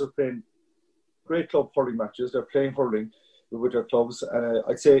 the lads are playing great club hurling matches. They're playing hurling with their clubs, and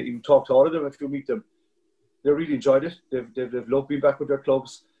I'd say you talk to all of them if you meet them. They really enjoyed it. They've loved being back with their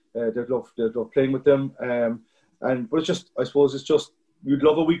clubs. They've loved playing with them. But it's just, I suppose, you'd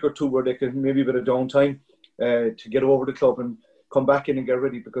love a week or two where they can maybe a bit of downtime to get over the club and come back in and get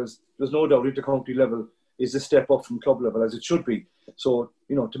ready, because there's no doubt inter-county level is a step up from club level, as it should be. So,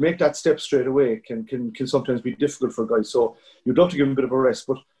 to make that step straight away can sometimes be difficult for guys. So you'd love to give them a bit of a rest,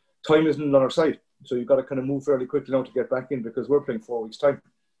 but time isn't on our side. So you've got to kind of move fairly quickly now to get back in, because we're playing 4 weeks' time.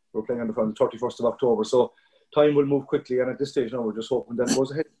 We're playing on the 31st of October. So time will move quickly, and at this stage now we're just hoping that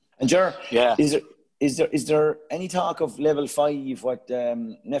goes ahead. And Ger, is there any talk of level 5, what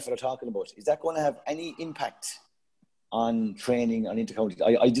Neffet are talking about? Is that going to have any impact on training on intercounty?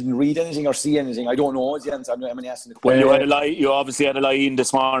 I didn't read anything or see anything. I don't know. I'm only asking the question. Well, you obviously had a lie-in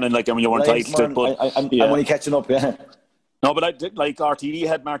this morning, you weren't entitled to it. But I'm only catching up, yeah. No, but RTE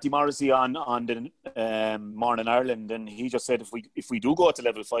had Marty Morrissey on the Morning Ireland, and he just said if we do go to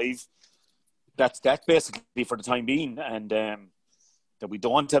level 5, that's basically for the time being, and that we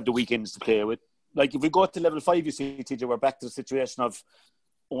don't have the weekends to play with. If we go to level 5, you see, TJ, we're back to the situation of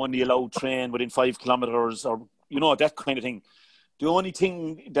only allowed train within 5 kilometres, or that kind of thing. The only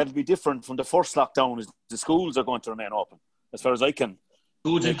thing that'll be different from the first lockdown is the schools are going to remain open, as far as I can.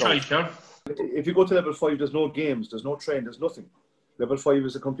 Schools in childcare. If you go to level 5, there's no games, there's no train, there's nothing. Level 5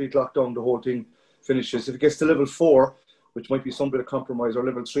 is a complete lockdown. The whole thing finishes. If it gets to level 4, which might be some bit of compromise, or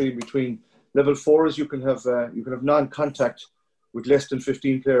level 3 in between. Level 4 is you can have non-contact with less than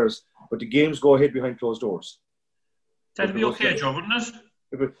 15 players, but the games go ahead behind closed doors. That'd be okay, Joe, wouldn't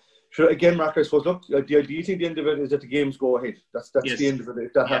it? Sure, again, Mark, I suppose, look, the ideal thing at the end of it is that the games go ahead. That's yes. The end of it.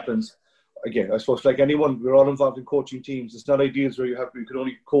 If that happens, again, I suppose like anyone, we're all involved in coaching teams. It's not ideal where you can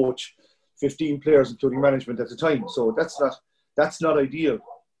only coach 15 players, including management at a time. So that's not ideal.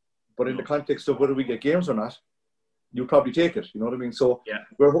 But in the context of whether we get games or not, you'll probably take it. You know what I mean? So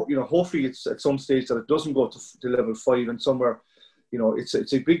hopefully it's at some stage that it doesn't go to level 5 and somewhere.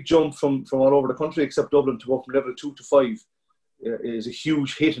 It's a big jump from all over the country except Dublin to go from level 2 to 5 is a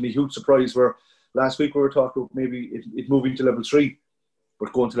huge hit and a huge surprise. Where last week we were talking about maybe it moving to level 3,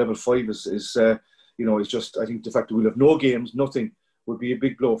 but going to level 5 is just, I think the fact that we'll have no games, nothing, would be a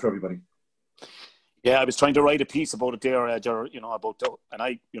big blow for everybody. Yeah, I was trying to write a piece about it there, and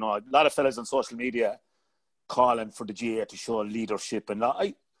a lot of fellas on social media calling for the GAA to show leadership, and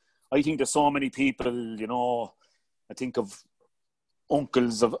I think there's so many people, I think of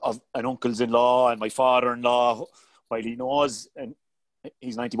uncles and uncles-in-law and my father-in-law, while he knows, and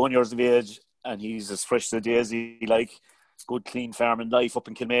he's 91 years of age, and he's as fresh as a daisy, like good clean farming life up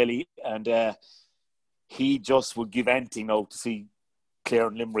in Kilmaley, and he just would give anything now to see Clare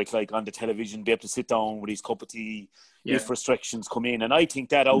and Limerick like on the television, be able to sit down with his cup of tea if restrictions come in. And I think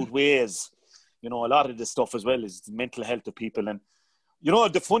that outweighs, a lot of this stuff as well, is the mental health of people. And,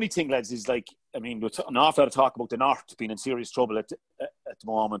 the funny thing, lads, is like, I mean, there's an awful lot of talk about the North being in serious trouble at the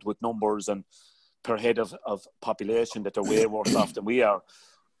moment with numbers and per head of population, that they're way worse off than we are.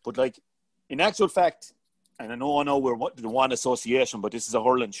 But like, in actual fact, and I know we're the one association, but this is a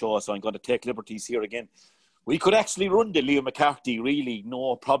hurling show, so I'm going to take liberties here again. We could actually run the Liam McCarthy, really,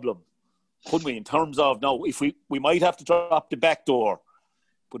 no problem, couldn't we? In terms of, now, if we might have to drop the back door,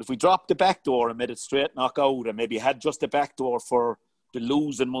 but if we dropped the back door and made it straight knockout and maybe had just the back door for the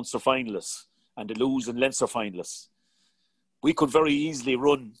losing Munster finalists and the losing Leinster finalists, we could very easily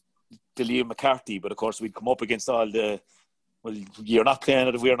run the Liam McCarthy, but of course we'd come up against all the, well, you're not playing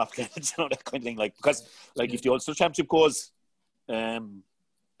it if we're not playing it, that kind of thing. Like, because like if the Ulster Championship goes,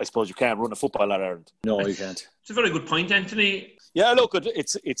 I suppose you can't run a football at Ireland. No, you can't. It's a very good point, Anthony. Yeah, look,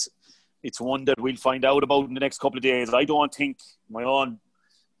 it's one that we'll find out about in the next couple of days. I don't think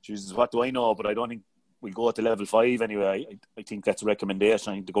Jesus, what do I know? But I don't think we'll go to level 5 anyway. I think that's a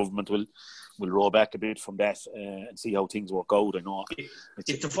recommendation. I think the government will roll back a bit from that and see how things work out. I know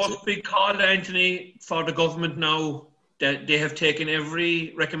it's the first big call, Anthony, for the government now. That they have taken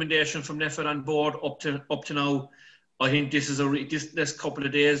every recommendation from NPHET on board up to now. I think this is this couple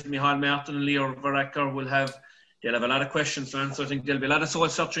of days, Micheál Martin and Leo Varadkar they'll have a lot of questions to answer. I think there'll be a lot of soul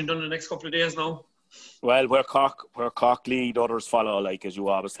searching done in the next couple of days now. Well, where Cork lead, others follow, like, as you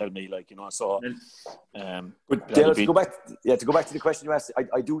always tell me, like, so. But Dale, to go back to the question you asked,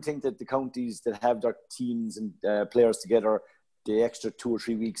 I do think that the counties that have their teams and players together, the extra 2 or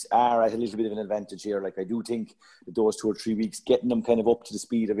 3 weeks are at a little bit of an advantage here. Like, I do think that those 2 or 3 weeks, getting them kind of up to the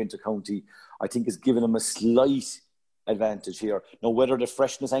speed of inter-county, I think is giving them a slight advantage here. Now, whether the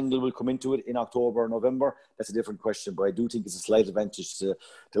freshness angle will come into it in October or November, that's a different question, but I do think it's a slight advantage to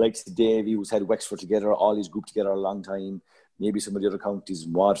the likes of Davy, who's had Wexford together, all these grouped together a long time, maybe some of the other counties,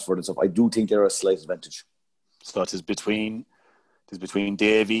 Waterford and stuff. I do think they're a slight advantage. So it is between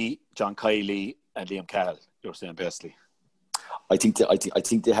Davy, John Kiley and Liam Cahill, you're saying, basically. I think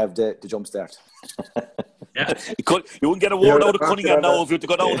they have the jump start. Yeah. You wouldn't get a word out of Cunningham now if you had to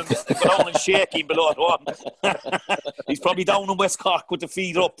go down and shake him below at one. He's probably down in West Cork with the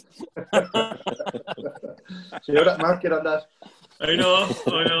feet up. So you're that market on that. I know.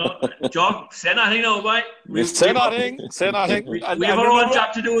 John, say nothing now, boy. Say nothing. We have our own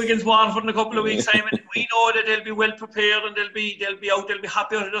job to do against Waterford in a couple of weeks' time, and we know that they'll be well prepared and they'll be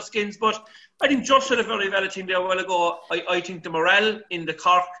happy out of their skins. But I think Josh said a very valid thing there a while ago. I think the morale in the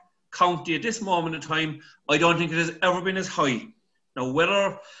Cork county at this moment in time, I don't think it has ever been as high. Now,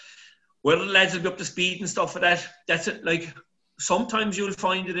 whether the lads will be up to speed and stuff like that, that's it. Like, sometimes you'll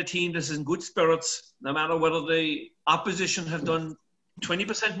find that a team that's in good spirits, no matter whether the opposition have done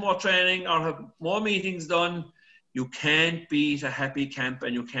 20% more training or have more meetings done, you can't beat a happy camp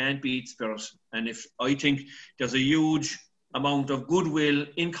and you can't beat spirit. And I think there's a huge amount of goodwill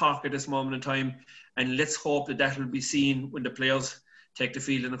in Cork at this moment in time, and let's hope that will be seen when the players take the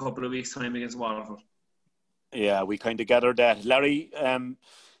field in a couple of weeks' time against Waterford. Yeah, we kind of gathered that. Larry,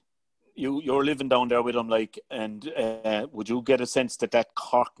 you're living down there with them, like, and would you get a sense that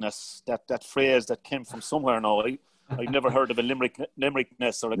Corkness, that phrase that came from somewhere now? I've never heard of a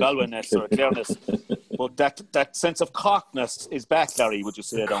Limerickness or a Galwayness or a Clareness, but that sense of Corkness is back, Larry, would you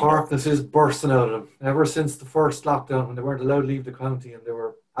say? Corkness is bursting out of them. Ever since the first lockdown, when they weren't allowed to leave the county, and they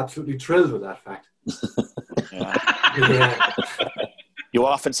were absolutely thrilled with that fact. Yeah. You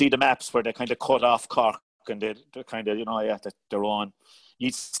often see the maps where they kind of cut off Cork and they're kind of, that they're on.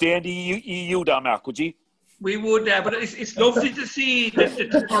 You'd stay in the EU down, Mark, would you? We would, but it's lovely to see that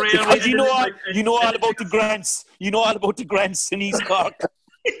because you know all about the grants. You know all about the grants in East Cork.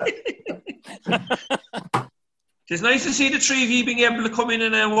 It's nice to see the three of you being able to come in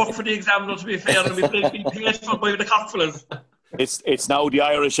and work for the Examiner, to be fair, and being paid for by the cockfellas. It's now the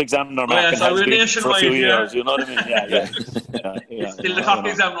Irish Examiner, Mark, and has been for a few years. You know what I mean? Yeah. It's still the Cork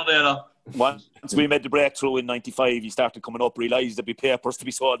Examiner there, though. Once we made the breakthrough in '95, you started coming up, realised there'd be papers to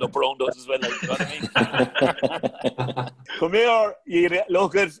be sold up around us as well. Like, you know what I mean? Come here,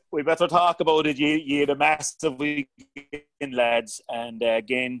 look at. We better talk about it. You had a massive weekend, lads, and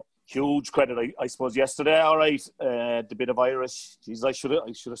again, huge credit. I suppose yesterday, all right, the bit of Irish. Jeez, I should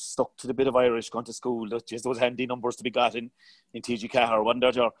have stuck to the bit of Irish going to school. Just those handy numbers to be got in TG Cahir, wasn't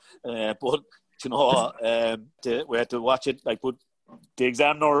there? But you know, we had to watch it. Like, put the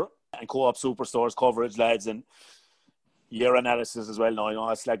Examiner and Co-op Superstores coverage, lads, and your analysis as well. Now, I know I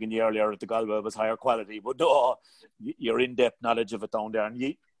was slagging you earlier that the Galway was higher quality, but no, your in-depth knowledge of it down there. And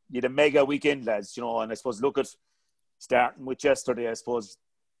you had a mega weekend, lads, you know, and I suppose look at starting with yesterday, I suppose,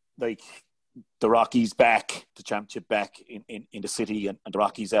 like the Rockies back, the championship back in the city, and the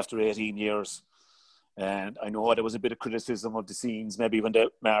Rockies after 18 years. And I know there was a bit of criticism of the scenes, maybe when they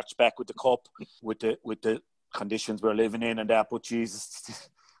marched back with the cup, with the conditions we're living in and that, but Jesus,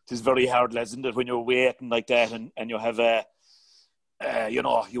 it's very hard, lads, isn't it, when you're waiting like that and you have you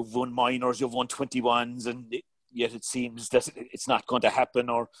know, you've won minors, you've won 21s, and yet it seems that it's not going to happen,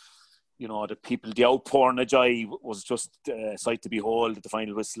 or, you know, the outpouring of joy was just a sight to behold at the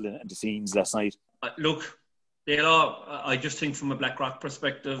final whistle and the scenes last night. Look, I just think from a Blackrock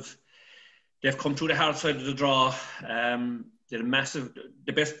perspective, they've come through the hard side of the draw.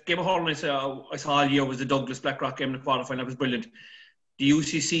 The best game of hurling I saw all year was the Douglas Blackrock game in the quarterfinal. That was brilliant. The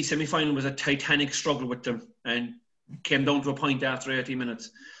UCC semi-final was a titanic struggle with them and came down to a point after 80 minutes.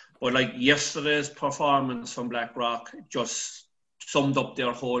 But like yesterday's performance from Blackrock just summed up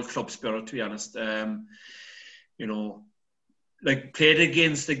their whole club spirit, to be honest. You know, like played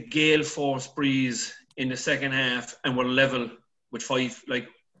against the gale force breeze in the second half and were level with 5. Like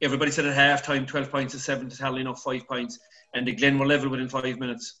everybody said at half time, 12 points to 7 to tally enough 5 points. And the Glen were level within 5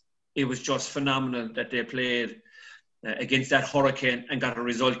 minutes. It was just phenomenal that they played against that hurricane and got a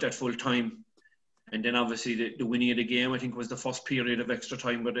result at full time. And then obviously the winning of the game, I think, was the first period of extra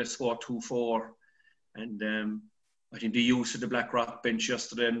time where they scored 2-4. And I think the use of the Blackrock bench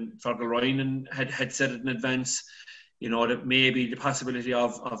yesterday, and Fergal Ryan had said it in advance, you know, that maybe the possibility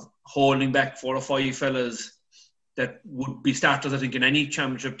of holding back 4 or 5 fellas that would be starters, I think, in any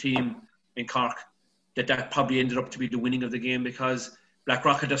championship team in Cork, that probably ended up to be the winning of the game, because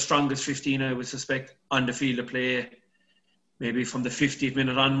Blackrock had the strongest 15, I would suspect, on the field of play, maybe from the 50th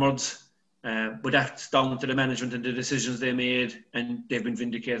minute onwards. But that's down to the management and the decisions they made, and they've been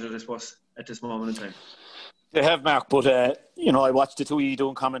vindicated, I suppose, at this moment in time. They have, Mark, but, you know, I watched the two of you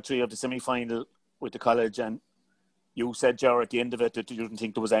doing commentary of the semi-final with the college, and you said, Ger, at the end of it, that you didn't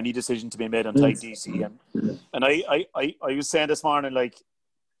think there was any decision to be made on Tide DC. And I was saying this morning, like,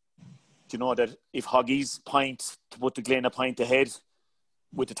 you know, that if Hoggy's point to put the Glen a point ahead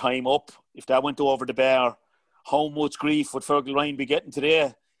with the time up, if that went over the bar, how much grief would Fergal Ryan be getting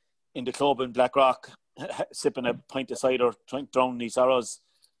today in the club in Blackrock, sipping a pint of cider, trying to drown his sorrows,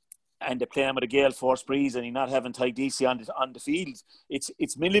 and they're playing with a gale force breeze and he's not having Tide DC on the field?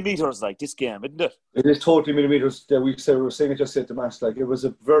 It's millimetres, like, this game, isn't it? It is totally millimetres. We were saying it just at the match. Like, it was a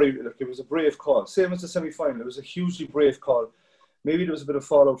brave call. Same as the semi-final. It was a hugely brave call. Maybe there was a bit of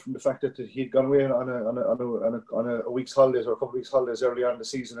fallout from the fact that he'd gone away on a week's holidays or a couple of weeks' holidays early on in the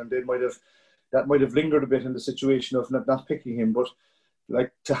season, and that might have lingered a bit in the situation of not picking him. But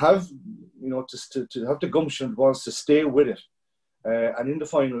like, to have, you know, to have the gumption was to stay with it, and in the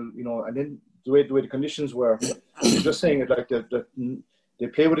final, you know, and then the way the conditions were, you're just saying it like that they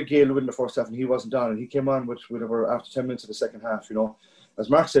played with a gale in the first half and he wasn't on, and he came on with whatever after 10 minutes of the second half. You know, as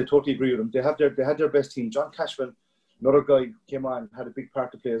Mark said, totally agree with him. They had their best team. John Cashman, another guy, came on, had a big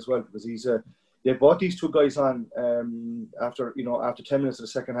part to play as well, because they brought these two guys on after 10 minutes of the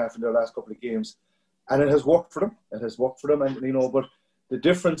second half in their last couple of games, and it has worked for them. And you know, but the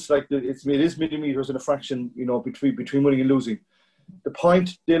difference, like, it is millimetres and a fraction, you know, between winning and losing. The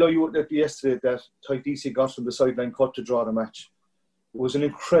point, Dalo, you yesterday, that Tide DC got from the sideline cut to draw the match was an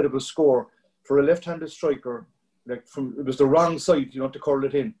incredible score for a left-handed striker. Like, it was the wrong side, you know, to curl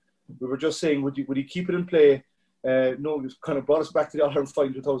it in. We were just saying, would he keep it in play? No, it kind of brought us back to the All-Ireland final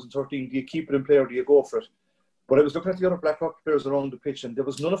in 2013. Do you keep it in play or do you go for it? But I was looking at the other Blackrock players around the pitch, and there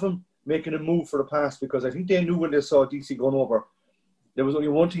was none of them making a move for the pass, because I think they knew when they saw DC going over, there was only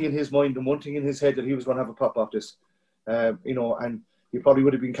one thing in his mind and one thing in his head, that he was going to have a pop off this. You know, and he probably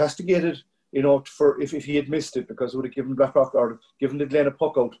would have been castigated for if he had missed it, because it would have given Blackrock or given the Glen a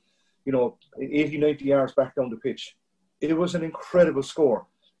puck out, 80, 90 yards back down the pitch. It was an incredible score.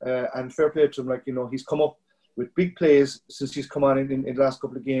 And fair play to him, he's come up with big plays since he's come on in the last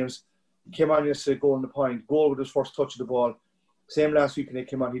couple of games. He came on yesterday, goal in the point, goal with his first touch of the ball. Same last week, and he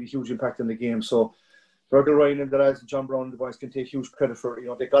came on, he had a huge impact in the game. So Fergal Ryan and the lads and John Brown and the boys can take huge credit for,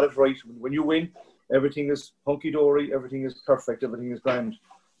 they got it right. When you win, everything is hunky-dory, everything is perfect, everything is grand.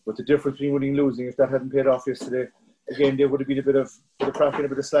 But the difference between winning and losing, if that hadn't paid off yesterday, again, there would have been a bit of crack and a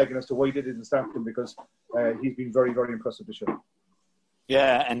bit of slagging as to why they didn't start him, because he's been very, very impressive this year.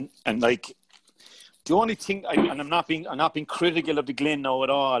 Yeah, and like the only thing, I'm not being critical of the Glen now at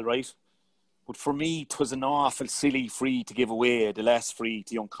all, right? But for me, it was an awful silly free to give away, the last free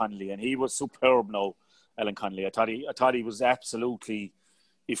to young Connolly, and he was superb now, Alan Connolly. I thought he was absolutely.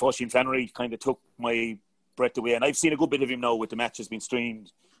 If Oisin Flannery kind of took my breath away, and I've seen a good bit of him now with the matches being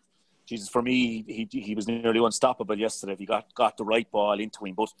streamed. Jesus, for me, he was nearly unstoppable yesterday if he got the right ball into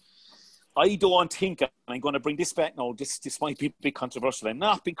him. But I don't think, and I'm going to bring this back now, this might be a bit controversial. I'm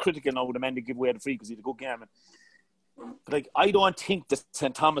not being critical now with the man to give away the free because he had a good game. But I don't think that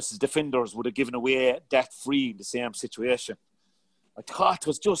St. Thomas's defenders would have given away that free in the same situation. I thought it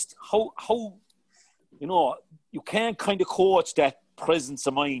was just how you can't kind of coach that presence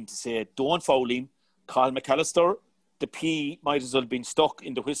of mind to say, don't foul him, Carl McAllister. The P might as well have been stuck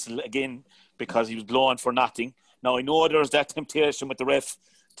in the whistle again because he was blowing for nothing. Now, I know there's that temptation with the ref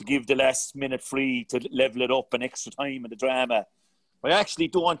to give the last minute free to level it up and extra time and the drama. I actually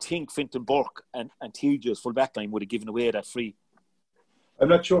don't think Fintan Burke and TJ's full back line would have given away that free. I'm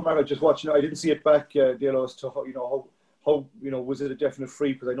not sure, Mark. Just watching it, I didn't see it back, Dale, as to how was it a definite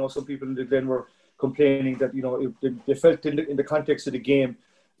free? Because I know some people in the Glen were complaining that they felt in the context of the game.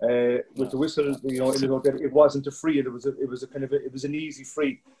 With the whistle, it wasn't a free. It was an easy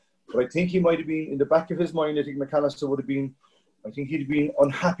free. But I think he might have been in the back of his mind. I think McAllister would have been. I think he'd been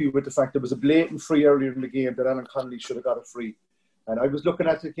unhappy with the fact there was a blatant free earlier in the game that Alan Connolly should have got a free. And I was looking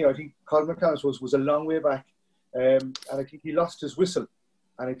at it. I think Colin McAllister was a long way back, and I think he lost his whistle.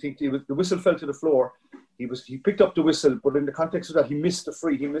 And I think the whistle fell to the floor. He picked up the whistle, but in the context of that, he missed the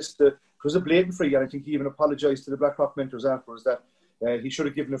free. It was a blatant free, and I think he even apologised to the Blackrock mentors afterwards that. He should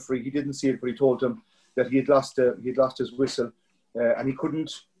have given a free. He didn't see it, but he told them that he had lost his whistle, and he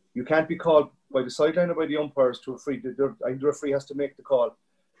couldn't. You can't be called by the sideline or by the umpires to a free. The referee has to make the call,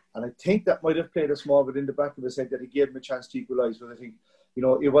 and I think that might have played a small bit in the back of his head that he gave him a chance to equalise. But I think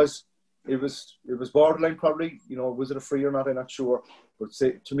it was borderline probably. Was it a free or not? I'm not sure. But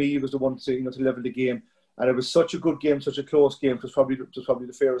to me, he was the one to level the game. And it was such a good game, such a close game. It was probably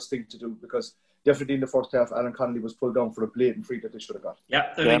the fairest thing to do, because definitely in the first half, Alan Connolly was pulled down for a blatant free that they should have got.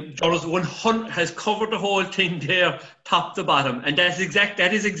 Yeah, I mean, Jonas 100 has covered the whole thing there, top to bottom, and that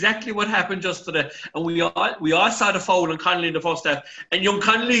is exactly what happened just today. And we all saw the foul on Connolly in the first half, and young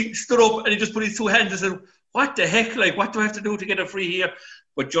Connolly stood up and he just put his two hands and said, "What the heck? Like, what do I have to do to get a free here?"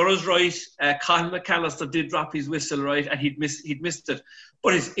 But Jora's right. Colin McAllister did drop his whistle, right, and he'd missed it.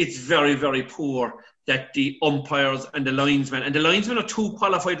 But it's very, very poor that the umpires and the linesmen are two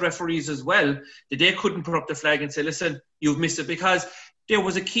qualified referees as well, that they couldn't put up the flag and say, "Listen, you've missed it," because there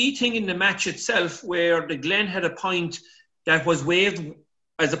was a key thing in the match itself where the Glen had a point that was waived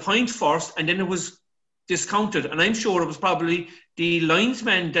as a point first, and then it was discounted, and I'm sure it was probably the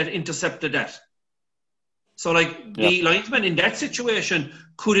linesman that intercepted that. So, the linesman in that situation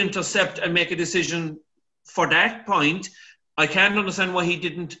could intercept and make a decision for that point. I can't understand why he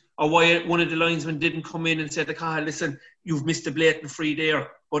didn't, or why one of the linesmen didn't come in and say to Cahill, "Listen, you've missed a blatant free there."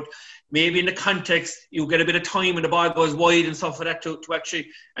 But maybe in the context, you get a bit of time when the ball goes wide and stuff like that to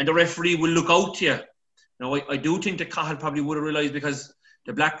actually, and the referee will look out to you. Now, I do think that Cahill probably would have realised, because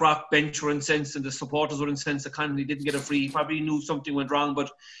the Blackrock bench were incensed and the supporters were incensed that Connolly didn't get a free. He probably knew something went wrong,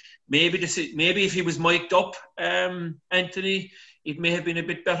 but maybe if he was mic'd up, Anthony, it may have been a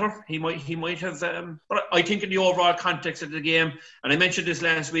bit better. He might have. But I think in the overall context of the game, and I mentioned this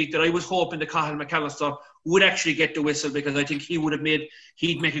last week, that I was hoping that Cahill McAllister would actually get the whistle, because I think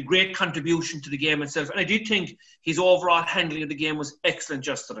he'd make a great contribution to the game itself. And I did think his overall handling of the game was excellent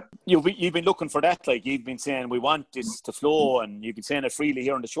yesterday. You've been looking for that, you've been saying we want this to flow, and you've been saying it freely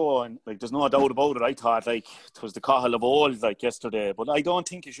here on the show, and there's no doubt about it. I thought it was the Cahill of old yesterday, but I don't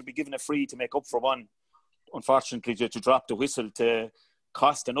think you should be given a free to make up for one. Unfortunately, to drop the whistle to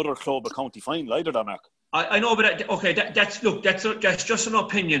cost another club a county final either, Mark. I know, but that's just an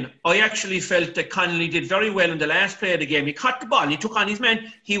opinion. I actually felt that Connolly did very well in the last play of the game. He caught the ball, he took on his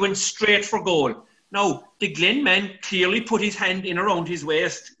man, he went straight for goal. Now, the Glen man clearly put his hand in around his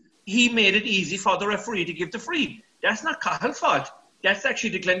waist. He made it easy for the referee to give the free. That's not Cahill's fault. that's actually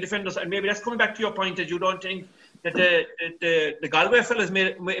the Glen defenders, and maybe that's coming back to your point that you don't think that the Galway fellas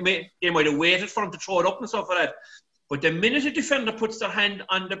they might have waited for him to throw it up and stuff like that. But the minute a defender puts their hand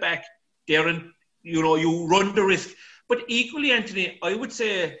on the back, Darren, you run the risk. But equally, Anthony, I would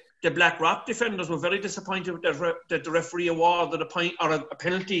say the Blackrock defenders were very disappointed that the referee awarded a point or a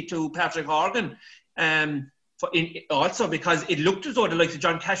penalty to Patrick Horgan. Also because it looked as though the likes of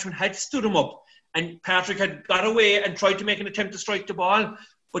John Cashman had stood him up, and Patrick had got away and tried to make an attempt to strike the ball,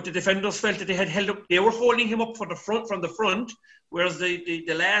 but the defenders felt that they had held up. They were holding him up from the front, whereas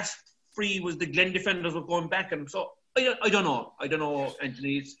the last free was the Glen defenders were going back, and so. I don't know,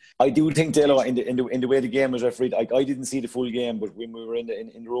 Anthony. I do think, Dalo, in the way the game was refereed, I didn't see the full game, but when we were in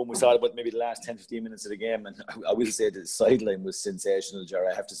the room, we saw about maybe the last 10-15 minutes of the game, and I will say the sideline was sensational, Jerry.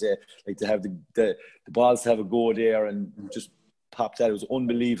 I have to say, like, to have the balls to have a go there and just pop that, it was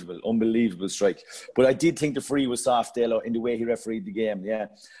unbelievable strike. But I did think the free was soft, Dalo, in the way he refereed the game, yeah.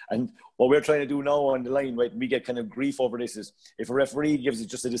 And what we're trying to do now on the line, right, we get kind of grief over this, is if a referee gives it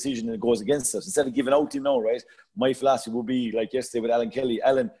just a decision and it goes against us, instead of giving out to him now, right, my philosophy would be like yesterday with Alan Kelly.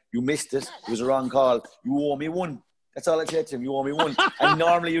 Alan, you missed it. It was a wrong call. You owe me one. That's all I said to him. You owe me one. And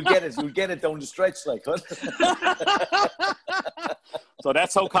normally you get it. You'll get it down the stretch, like. So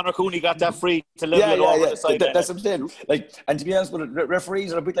that's how Conor Cooney got that free to level it over the side. That's what I'm saying. Like, and to be honest with it,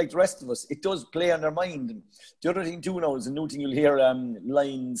 referees are a bit like the rest of us. It does play on their mind. And the other thing too now is a new thing you'll hear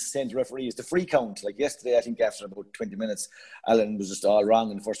lines sent to referees, the free count. Like yesterday, I think after about 20 minutes, Alan was just all wrong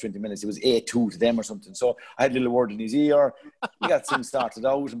in the first 20 minutes. It was 8-2 to them or something. So I had a little word in his ear. We got things started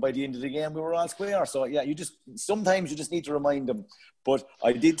out, and by the end of the game, we were all square. So yeah, sometimes you just need to remind them. But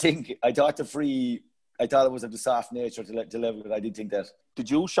I thought the free. I thought it was of the soft nature to level it. I did think that. Did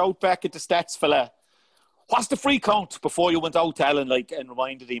you shout back at the stats fella, what's the free count, before you went out to Alan, like, and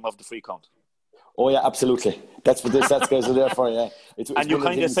reminded him of the free count? Oh yeah, absolutely. That's what the stats guys are there for. Yeah. And you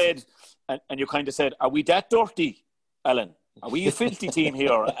kind of said, are we that dirty, Alan? Are we a filthy team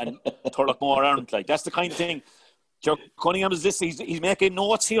here? And Turlockmore aren't, like. That's the kind of thing. Joe Cunningham is this. He's making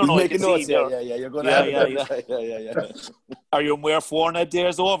notes here. He's making notes. Yeah. You're going to yeah. Are you aware 4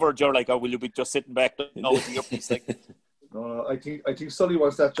 days over, Joe? Like, or will you be just sitting back now with your piece? Like, no, I think Sully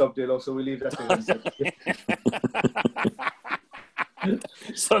wants that job, Dalo, so we leave that to him.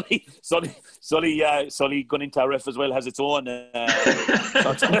 Sully going into ref as well has its own.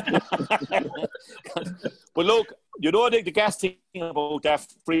 But look, you know the gas thing about that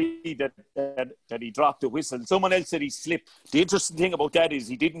free that he dropped the whistle. Someone else said he slipped. The interesting thing about that is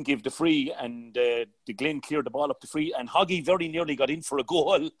he didn't give the free, and the Glen cleared the ball up the free, and Hoggy very nearly got in for a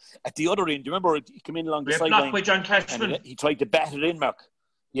goal at the other end. Do you remember he came in along the sideline? Blocked by John Cashman. He tried to bat it in, Mark.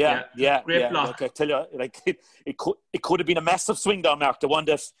 Yeah. Great block. Like I tell you, like it could have been a massive swing down, Mark. The one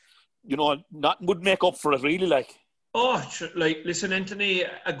that, nothing would make up for it, really, like. Oh, like, listen, Anthony,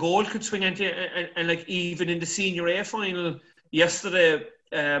 a goal could swing into, and like, even in the Senior A final yesterday,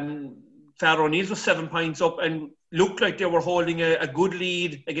 Farrow O'Neill's was 7 points up and looked like they were holding a good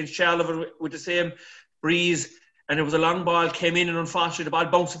lead against Charleville with the same breeze, and it was a long ball, came in, and unfortunately the ball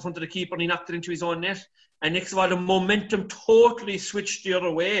bounced in front of the keeper and he knocked it into his own net. And next of all, the momentum totally switched the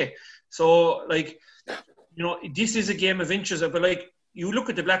other way. So, like, this is a game of inches. But, like, you look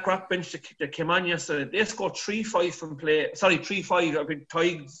at the Blackrock bench that came on yesterday, they scored 3-5 from play. Sorry, 3-5. I think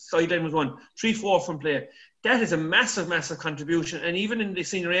Ty's sideline was 1. 3-4 from play. That is a massive, massive contribution. And even in the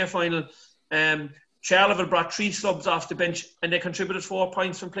Senior A final, Charleville brought 3 subs off the bench and they contributed 4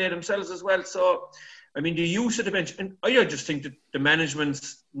 points from play themselves as well. So, I mean, the use of the bench, and I just think that the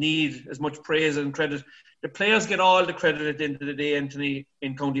managements need as much praise and credit. The players get all the credit at the end of the day, Anthony,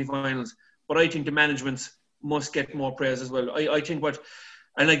 in county finals. But I think the managements must get more praise as well. I think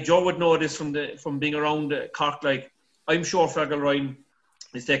and like Joe would know this from being around Cork, like, I'm sure Fergal Ryan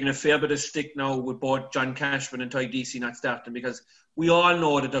is taking a fair bit of stick now with both John Cashman and Ty Deasy not starting, because we all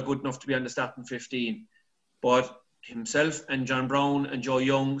know that they're good enough to be on the starting 15. But himself and John Brown and Joe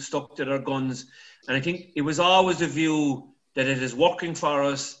Young stuck to their guns. And I think it was always the view that it is working for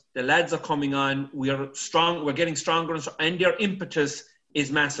us. The lads are coming on. We are strong. We're getting stronger, and their impetus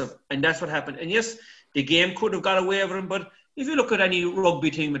is massive. And that's what happened. And yes, the game could have got away with him, but if you look at any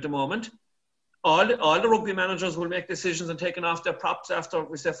rugby team at the moment, all the rugby managers will make decisions and taking off their props after,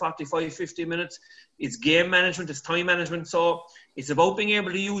 we say, 45, 50 minutes. It's game management, it's time management. So it's about being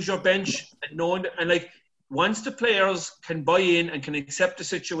able to use your bench and knowing, and like, once the players can buy in and can accept the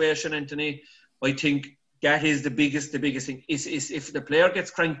situation, Anthony, I think that is the biggest thing. Is if the player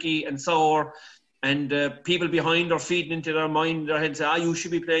gets cranky and sour, and people behind are feeding into their mind, their head say, you should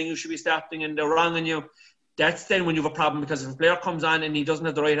be playing, you should be starting, and they're wrong on you. That's then when you have a problem, because if a player comes on and he doesn't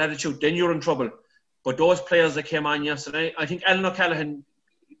have the right attitude, then you're in trouble. But those players that came on yesterday, I think Alan O'Callaghan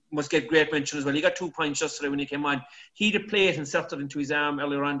must get great mention as well. He got 2 points yesterday when he came on. He had a plate inserted into his arm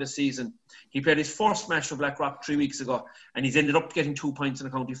earlier on this season. He played his first match for Blackrock 3 weeks ago, and he's ended up getting 2 points in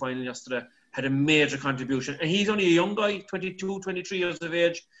the county final yesterday. Had a major contribution. And he's only a young guy, 22, 23 years of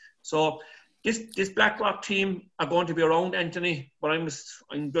age. So this Blackrock team are going to be around, Anthony. But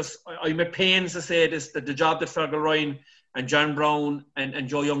I'm at pains to say this, that the job that Fergal Ryan and John Brown and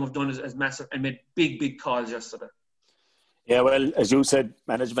Joe Young have done is massive and made big calls yesterday. Yeah, well, as you said,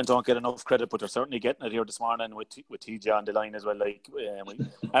 management don't get enough credit, but they're certainly getting it here this morning with TJ on the line as well.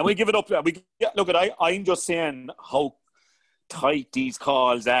 And we give it up. I'm just saying how tight these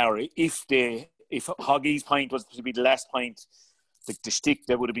calls are. If Hoggy's point was to be the last point, the stick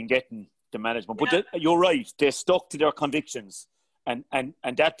they would have been getting the management. But you're right, they stuck to their convictions, and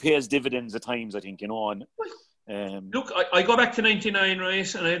that pays dividends at times, I think, Look, I go back to 99,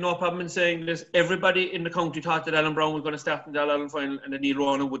 right, and I have no problem in saying this. Everybody in the county thought that Alan Brown was going to start in the All-Ireland final and that Neil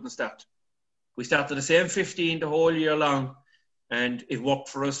Ronan wouldn't start. We started the same 15 the whole year long, and it worked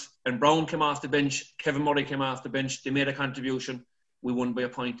for us. And Brown came off the bench, Kevin Murray came off the bench, they made a contribution, we won by a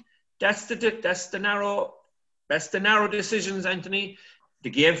point. That's the narrow decisions, Anthony.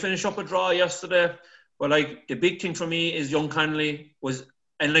 The game finished up a draw yesterday, but the big thing for me is young Connolly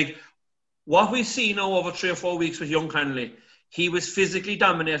what we see now over 3 or 4 weeks with young Connolly, he was physically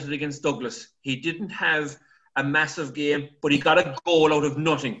dominated against Douglas. He didn't have a massive game, but he got a goal out of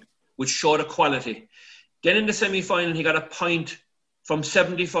nothing, which showed a quality. Then in the semi-final, he got a point from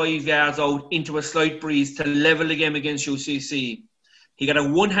 75 yards out into a slight breeze to level the game against UCC. He got a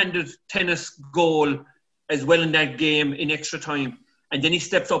one-handed tennis goal as well in that game in extra time. And then he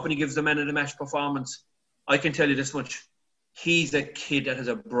steps up and he gives the man of the match performance. I can tell you this much. He's a kid that has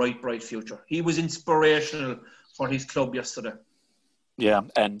a bright future. He was inspirational for his club yesterday. Yeah,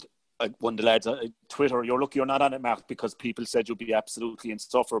 and one of the lads on Twitter, you're lucky you're not on it, Mark, because people said you'd be absolutely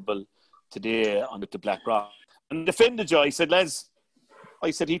insufferable today on the Black Rock. And defended you. I said, Les,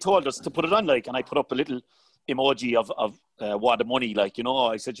 he told us to put it on, and I put up a little emoji of what the money,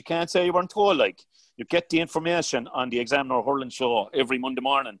 I said, you can't say you weren't told, you get the information on the Examiner Hurling show every Monday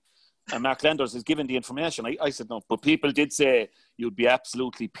morning. And Mark Landers is giving the information. I said no, but people did say you'd be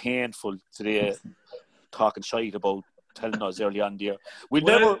absolutely painful today, talking shite about telling us early on there. We'll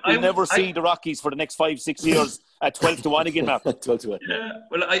never see the Rockies for the next 5-6 years at 12-1 again, Mark. 12-1. Yeah.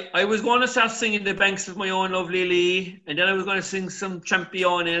 Well, I was going to start singing The Banks of My Own Lovely Lee, and then I was going to sing some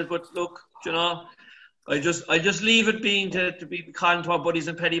Champion, but look, I just leave it being to be calling to our buddies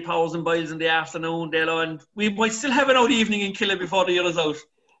and Paddy Powers and Biles in the afternoon, and we might still have an out evening in Killa before the year is out.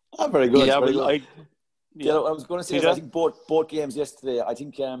 Oh, very good. Yeah, very good. I was going to say, I think both games yesterday, I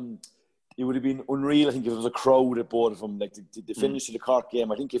think it would have been unreal, I think, if there was a crowd at both of them. The finish of the Cork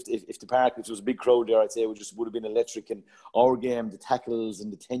game, I think if the park, if there was a big crowd there, I'd say it would have been electric. And our game, the tackles and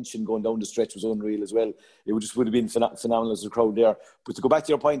the tension going down the stretch was unreal as well. It would have been phenomenal as a crowd there. But to go back to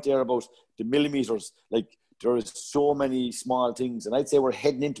your point there about the millimetres, there is so many small things. And I'd say we're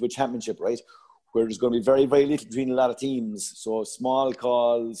heading into a championship, right, where there's going to be very, very little between a lot of teams. So small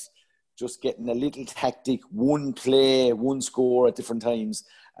calls, just getting a little tactic, one play, one score at different times.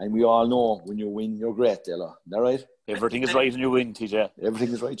 And we all know when you win, you're great, Delo. Is that right? Everything is right when you win, TJ.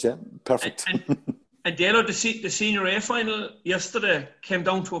 Everything is right, yeah. Perfect. And Delo, the Senior A final yesterday came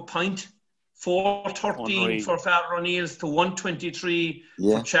down to a point. 4-13 for Father O'Neill's to 123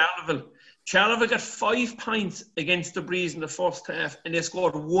 for Charleville. Charleville got 5 points against the Breeze in the first half, and they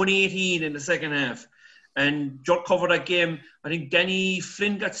scored 118 in the second half. And Jock covered that game. I think Danny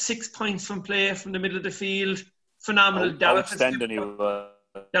Flynn got 6 points from play from the middle of the field. Phenomenal. Outstanding.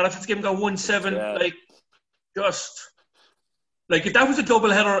 Dallas Fitzgibbon got 1-7. If that was a double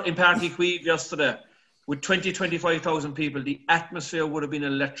header in Páirc Uí Chaoimh yesterday with 25,000 people, the atmosphere would have been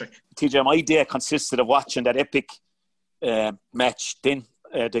electric. TJ, my day consisted of watching that epic match, then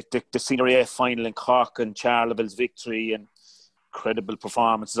the Senior A final in Cork and Charleville's victory and incredible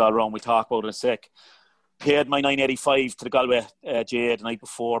performances all around. We'll talk about it in a sec. Paid my $9.85 to the Galway GA the night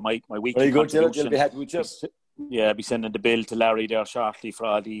before, my weekly contribution. You'll be happy with you. Yeah, I'll be sending the bill to Larry there shortly for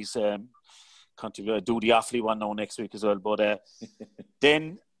all these. Do the Offaly one now next week as well. But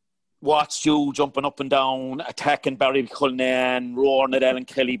then watched you jumping up and down, attacking Barry Cullinan, roaring at Alan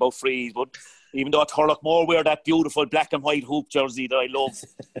Kelly about frees. But even though Thurlockmore wear that beautiful black and white hoop jersey that I love,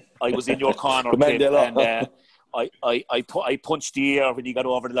 I was in your corner, Tim, and I punched the air when you got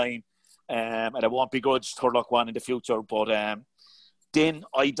over the line. And I won't begrudge Thurlock one in the future. But then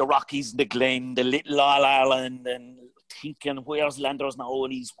the Rockies in the Glen, the little All-Ireland, and thinking, where's Landers now?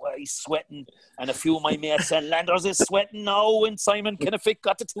 And he's sweating. And a few of my mates said, Landers is sweating now. And Simon Kennefick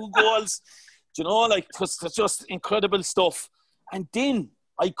got the 2 goals. Do you know, like, it was just incredible stuff. And then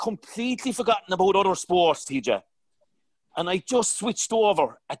I completely forgotten about other sports, TJ. And I just switched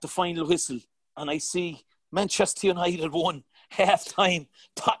over at the final whistle, and I see Manchester United 1, half-time,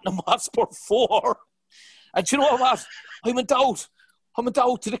 Tottenham Hotspur 4. And do you know what? I went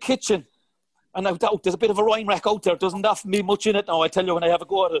out to the kitchen, and I went out. There's a bit of a wine rack out there. Doesn't offer me much in it now, I tell you, when I have a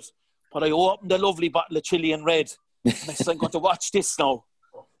go at it. But I opened a lovely bottle of Chilean Red, and I said, I'm going to watch this now.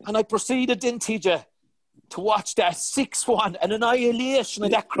 And I proceeded then, TJ, to watch that 6-1, an annihilation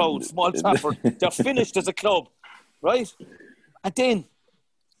of that crowd from Old Trafford. They're finished as a club, right? And then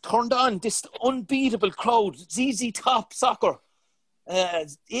turned on this unbeatable crowd, ZZ Top soccer,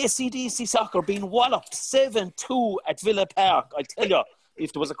 AC/DC soccer being walloped 7-2 at Villa Park. I tell you,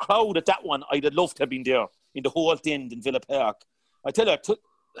 if there was a crowd at that one, I'd have loved to have been there in the whole end in Villa Park. I tell you,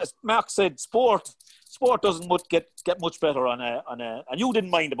 as Mark said, sport doesn't get much better on a. And you didn't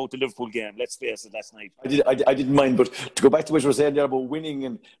mind about the Liverpool game. Let's face it, last night. I didn't mind, but to go back to what you were saying there about winning,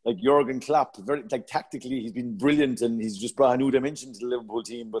 and like Jurgen Klopp, very like tactically, he's been brilliant, and he's just brought a new dimension to the Liverpool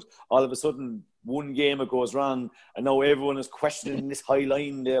team. But all of a sudden, one game it goes wrong, and now everyone is questioning this high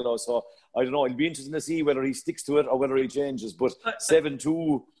line there. So I don't know. It'll be interesting to see whether he sticks to it or whether he changes. But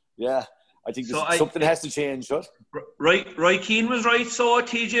 7-2, yeah. I think something has to change, right? Roy Keane was right, so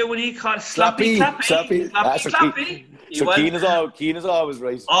TJ, when he called Slappy. So Keane is always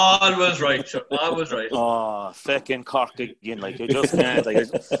right. Always right. Oh, fucking Cork again. Like, you just can't.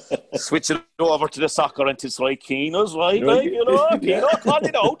 Like, switch it over to the soccer and it's Roy Keane is right. Like, you know, Keane called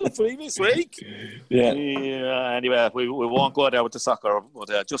it out the previous week. Yeah. Anyway, we won't go there with the soccer,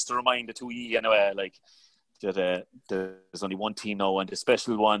 but just to remind the two of you, anyway, like, that there's only one team now, and the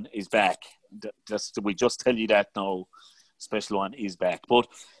special one is back. We just tell you that now. Special one is back.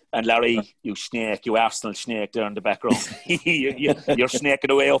 And Larry, you Arsenal snake there in the background. You're snaking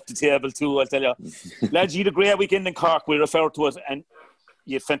away up the table too, I'll tell you. Lads, you had a great weekend in Cork. We refer to it, and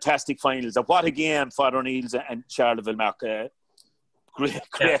you had fantastic finals. What a game, Father O'Neill's and Charleville, Mark.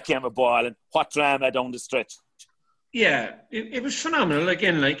 Great game of ball, and what drama down the stretch. Yeah, it was phenomenal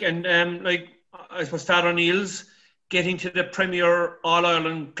again. I suppose Father O'Neill's getting to the Premier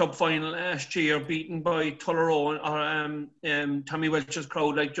All-Ireland Club Final last year, beaten by Tullaroan or Tommy Welch's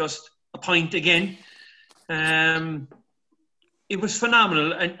crowd, like just a point again. It was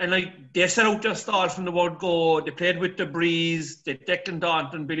phenomenal, and like they set out their stall from the word go. They played with the breeze. They Declan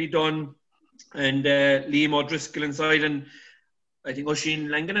Danton, Billy Dunn, and Liam O'Driscoll inside, and I think Oisin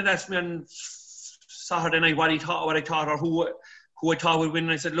Langan had asked me on Saturday night what I thought, or who I thought would win.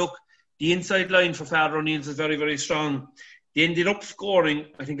 And I said, look, the inside line for Father O'Neill's is very, very strong. They ended up scoring,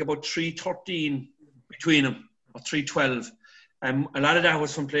 I think, about 3-13 between them, or 3-12. A lot of that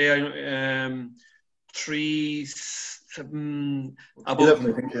was from play 3-7, about 11,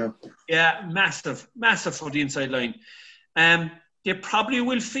 I think, yeah. Yeah, massive for the inside line. They probably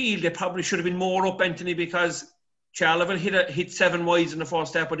will feel they probably should have been more up, Anthony, because Charleville hit 7 wides in the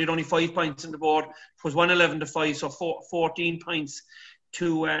first half, but they had only 5 points on the board. It was 111-5, so 14 points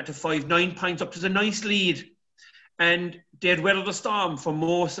to 5, 9 points up. There's a nice lead, and they had weathered the storm for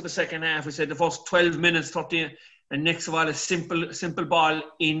most of the second half. We said the first 12 minutes, 13, and next of all a simple ball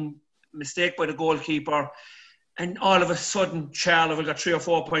in, mistake by the goalkeeper, and all of a sudden Charleville got 3 or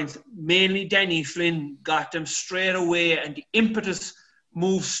 4 points. Mainly Danny Flynn got them straight away, and the impetus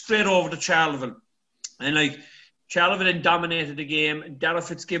moved straight over to Charleville, and like Charleville then dominated the game. Darragh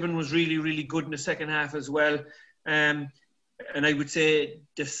Fitzgibbon was really, really good in the second half as well. And I would say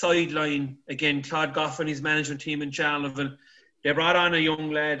the sideline, again, Claude Goff and his management team in Charleville, they brought on a young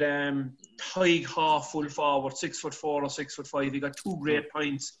lad, Tyg Haw, full forward, 6'4" or 6'5". He got 2 great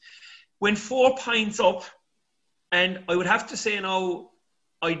points. Went 4 points up, and I would have to say now,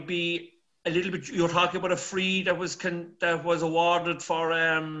 I'd be a little bit. You're talking about a free that was awarded for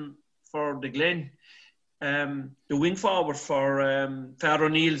the Glen. The wing forward for Father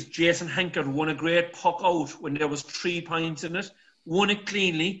O'Neill's, Jason Hankard, won a great puck out when there was 3 points in it, won it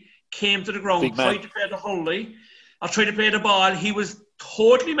cleanly, came to the ground, tried to play the hurley, or tried to play the ball. He was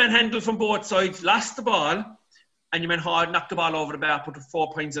totally manhandled from both sides, lost the ball, and knocked the ball over the bar, put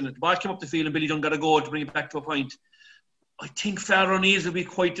 4 points in it. The ball came up the field and Billy Dunn got a goal to bring it back to a point. I think Father O'Neill's will be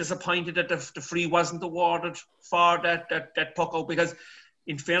quite disappointed that the free wasn't awarded for that puck out, because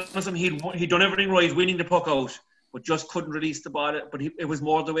in fairness to him, he'd done everything right, winning the puck out, but just couldn't release the ball. But it was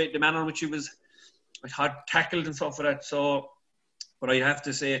more the manner in which he was had tackled and stuff like that. So, but I have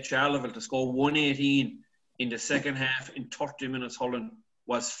to say, Charleville to score 118 in the second half in 30 minutes hurling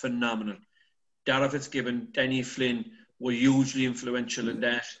was phenomenal. Darragh Fitzgibbon, Danny Flynn were hugely influential in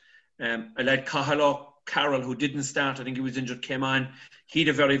that. A lad Cahalloch Carroll, who didn't start, I think he was injured, came on. He had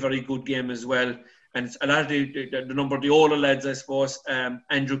a very, very good game as well. And a lot of the number of the older lads, I suppose,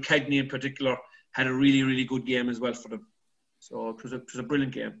 Andrew Cagney in particular, had a really, really good game as well for them. So it was a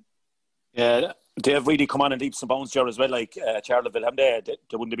brilliant game. Yeah, they've really come on in leaps and bounds, Ger, as well. Like Charleville,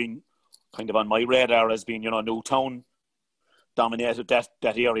 they wouldn't have been kind of on my radar as being, Newtown dominated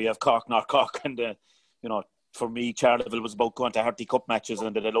that area of Cork, North Cork, and for me, Charleville was about going to Harty Cup matches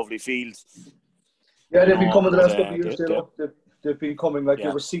and they had a lovely field. Yeah, they've been coming the last couple of years. They've been coming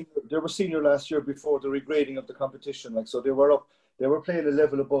they were senior last year before the regrading of the competition. Like, so they were playing a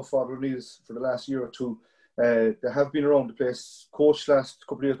level above Father O'Neill's for the last year or two. They have been around the place, coached last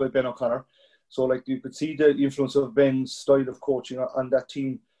couple of years by Ben O'Connor. So like you could see the influence of Ben's style of coaching on that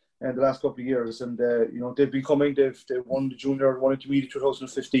team in the last couple of years. And they've been coming. They've won the junior, won intermediate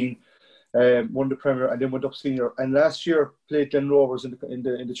 2015. Won the Premier and then went up senior. And last year played Glen Rovers in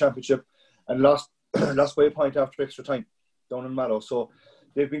the championship and lost by a point after extra time down in Mallow. So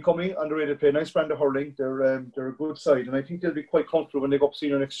they've been coming underrated play. Nice brand of hurling. They're a good side, and I think they'll be quite comfortable when they go up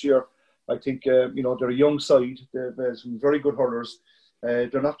senior next year. I think they're a young side. They've some very good hurlers.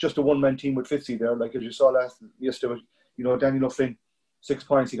 They're not just a one-man team with Fitzy there, like as you saw yesterday. Daniel O'Flynn, 6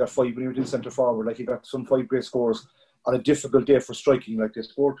 points. He got 5 when he was in centre forward. Like he got some 5 great scores on a difficult day for striking. Like they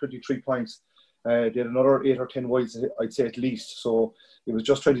scored 23 points. They had another 8 or 10 wides, I'd say at least. So it was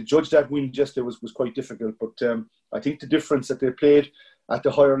just trying to judge that win yesterday was quite difficult. But I think the difference that they played at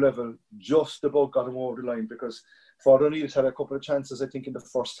the higher level just about got them over the line, because Father O'Neill's had a couple of chances, I think, in the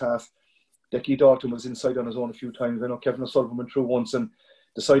first half. Decky Dalton was inside on his own a few times. I know Kevin O'Sullivan went through once and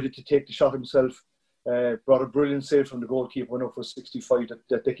decided to take the shot himself. Brought a brilliant save from the goalkeeper, went up for 65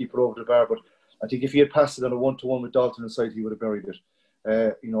 that Decky put over the bar. But I think if he had passed it on a 1-to-1 with Dalton inside, he would have buried it.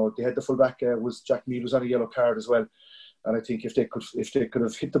 They had the fullback was Jack Mead, was on a yellow card as well, and I think if they could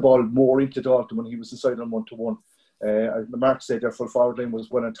have hit the ball more into Dalton when he was inside on 1-to-1. Mark said their full forward line was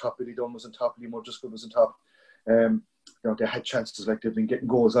well on top. Billy Dunn was on top. Lee Mudgescool was on top. They had chances, like they've been getting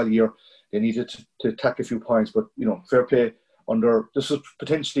goals all year. They needed to tack a few points, but fair play. This was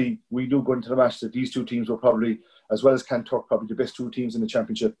potentially, we do go into the match that these two teams were probably, as well as Kanturk, probably the best 2 teams in the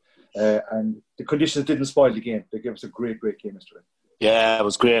championship. And the conditions didn't spoil the game. They gave us a great game yesterday. Yeah, it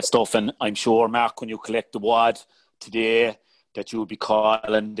was great stuff, and I'm sure, Mark, when you collect the wad today, that you'll be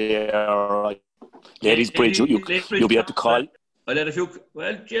calling there, Ladies Bridge, you'll be able to call. I let a few.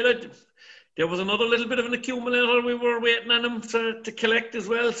 Well, Jared, there was another little bit of an accumulator we were waiting on him to collect as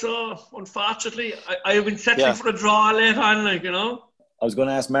well. So unfortunately, I've been settling for a draw late on, I was going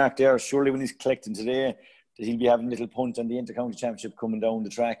to ask Mark there. Surely when he's collecting today, that he'll be having a little punt on the Intercounty Championship coming down the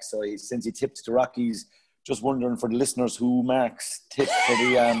track. So since he tipped the Rockies. Just wondering for the listeners who Mark's tip for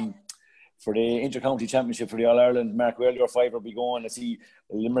the Intercounty Championship for the All-Ireland. Mark, where your 5 will be going? I see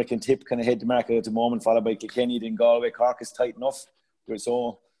Limerick and Tip kind of head to market at the moment, followed by Kilkenny, then Galway. Cork is tight enough.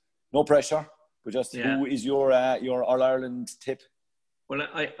 So no pressure. But just who is your All-Ireland tip? Well,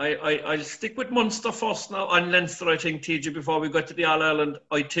 I'll stick with Munster first now and Leinster, I think, TJ, before we go to the All-Ireland.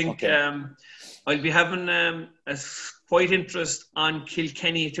 I think I'll be having a quite interest on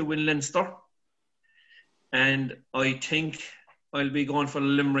Kilkenny to win Leinster. And I think I'll be going for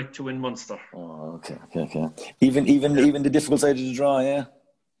Limerick to win Munster. Oh, okay. Even the difficult side of the draw, yeah?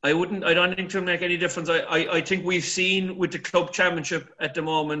 I don't think it'll make any difference. I think we've seen with the club championship at the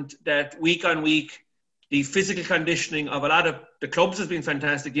moment that week on week, the physical conditioning of a lot of the clubs has been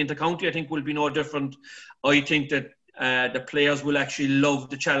fantastic. The Intercounty, I think, will be no different. I think that the players will actually love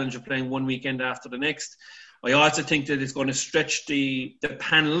the challenge of playing one weekend after the next. I also think that it's going to stretch the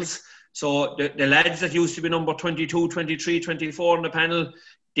panels. So the lads that used to be number 22, 23, 24 on the panel,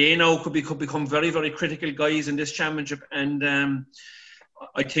 they now could become very, very critical guys in this championship. And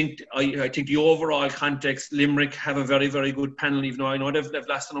I think the overall context, Limerick have a very, very good panel, even though I know they've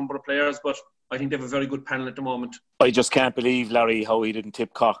lost a number of players, but I think they have a very good panel at the moment. I just can't believe, Larry, how he didn't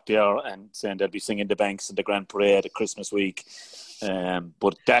tip Cork there and saying they'll be singing the Banks in the Grand Parade at Christmas week.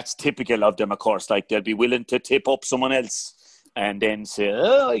 But that's typical of them, of course. Like, they'll be willing to tip up someone else and then say,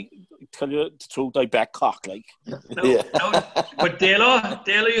 I tell you the truth, I back Cork, like. No, but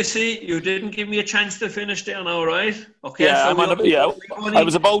Dalo, you see, you didn't give me a chance to finish there now, right? Okay. Yeah, so I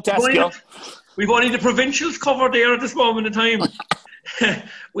was about to ask you. We've only the provincials covered there at this moment in time.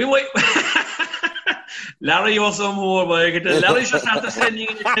 We might... Larry, you're some more, boy. Larry's just after sending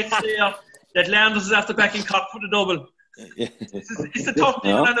in a text there that Landers is after backing Cork for the double. It's a tough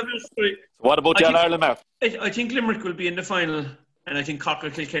deal anniversary. What about John Ireland, Mark? I think Limerick will be in the final, and I think Cork or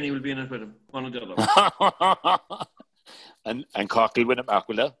Kilkenny will be in it with him. One or the other. and Cork will win it, Mark,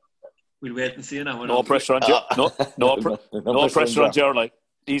 will they? We'll wait and see now. No pressure on Ger. No pressure on Ger, like.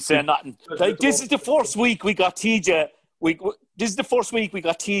 He's saying nothing. Like, this is the first week we got TJ. This is the first week we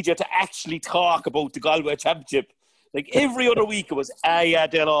got TJ to actually talk about the Galway Championship. Like, every other week it was,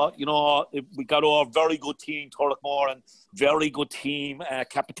 Della, we got our very good team, Turlockmore, and very good team,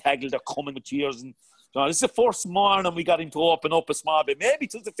 Capitagle, they're coming with cheers. And this is the first morning we got him to open up a small bit. Maybe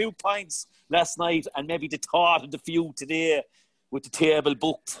it was a few pints last night, and maybe the thought of the few today with the table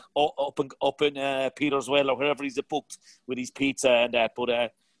booked up in Peterswell or wherever he's booked with his pizza and that.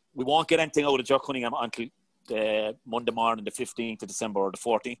 But we won't get anything out of Jock Cunningham until Monday morning, the 15th of December or the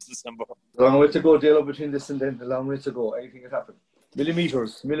 14th of December. A long way to go, Dale, between this and then. A long way to go. Anything can happen.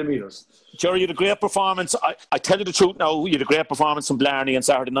 Millimetres. Jerry, you had a great performance. I tell you the truth now, you had a great performance from Blarney on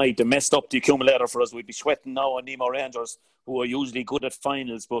Saturday night. They messed up the accumulator for us. We'd be sweating now on Nemo Rangers, who are usually good at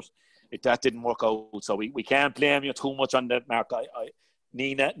finals, but that didn't work out. So we can't blame you too much on that, Mark.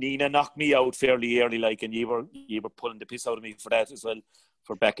 Nina knocked me out fairly early, like, and you were pulling the piss out of me for that as well,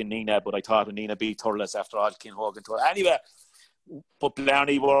 for backing Nina. But I thought when Nina beat Thurles after all, Ken Hogan to her. Anyway, but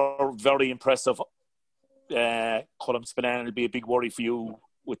Blarney were very impressive. Colm Spillane will be a big worry for you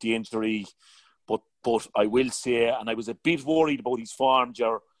with the injury, but I will say, and I was a bit worried about his form,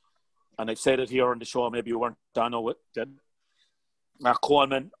 Ger, and I've said it here on the show, maybe you weren't done with that. Mark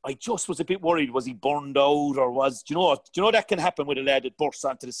Coleman, I just was a bit worried. Was he burned out, or was do you know that can happen with a lad that bursts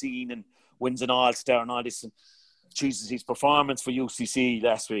onto the scene and wins an All-Star and all this? And Jesus, his performance for UCC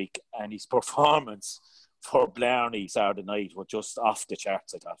last week and his performance for Blarney Saturday night were just off the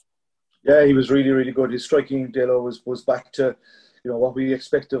charts, I thought. Yeah, he was really, really good. His striking, Delo, was back to, what we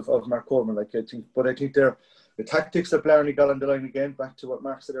expect of Mark Coleman. I think the tactics that Blarney got on the line again, back to what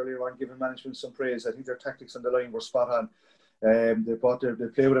Mark said earlier on, giving management some praise. I think their tactics on the line were spot on. They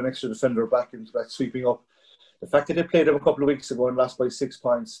play with an extra defender back sweeping up. The fact that they played them a couple of weeks ago and lost by 6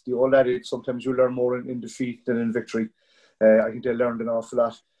 points, the old adage, sometimes you learn more in defeat than in victory. I think they learned an awful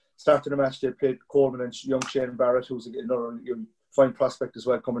lot. Starting the match, they played Coleman and young Shane Barrett, who's another fine prospect as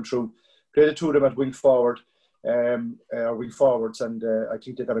well coming through. Played the two of them at wing forwards, and I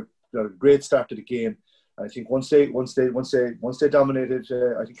think they got a great start to the game. And I think once they dominated,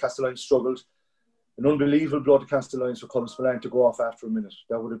 I think Castelline struggled. An unbelievable blow to Castelline for Colm Spillane to go off after a minute.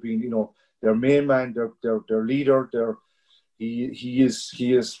 That would have been, their main man, their leader. He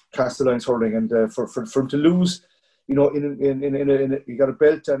is Castelline's hurling, and for him to lose, he got a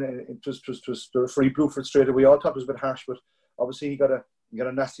belt, and it was the referee blew for it straight away. I thought it was a bit harsh, but obviously he got a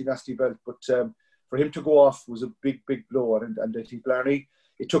nasty belt. But for him to go off was a big blow, and I think Blarney,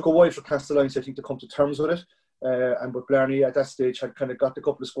 it took a while for Castelline, I think, to come to terms with it. But Blarney at that stage had kind of got a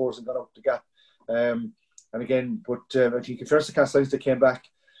couple of scores and got out the gap. I think in fairness to Castelline, they came back.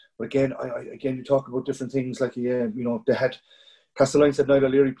 But again, you talk about different things like, they had Castelline had Niall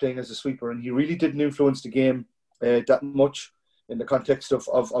O'Leary playing as a sweeper, and he really didn't influence the game that much in the context of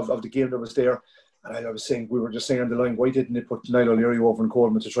the game that was there. And we were just saying on the line, why didn't they put Niall O'Leary over in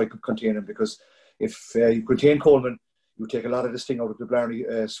Coleman to try to contain him? Because if you contain Coleman, you take a lot of this thing out of the Blarney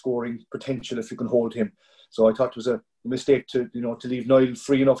scoring potential if you can hold him. So I thought it was a mistake to leave Niall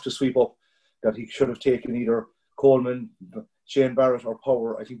free enough to sweep up, that he should have taken either Coleman, Shane Barrett or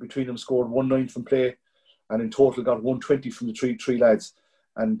Power. I think between them scored 1-9 from play, and in total got 120 from the three lads.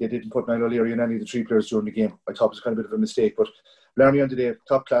 And they didn't put Niall O'Leary in any of the three players during the game. I thought it was kind of a bit of a mistake. But Blarney on the day,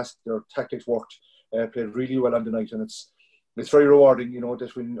 top class, their tactics worked, played really well on the night. And it's very rewarding,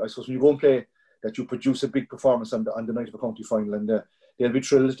 that when you go and play, that you produce a big performance on the night of a county final. And they'll be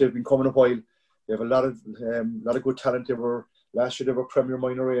thrilled. They've been coming a while. They have a lot of good talent. Last year they were Premier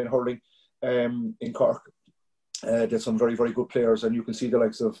Minor A in hurling in Cork. There's some very, very good players, and you can see the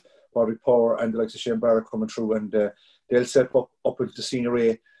likes of Padraig Power and the likes of Shane Barrett coming through, and they'll step up into the senior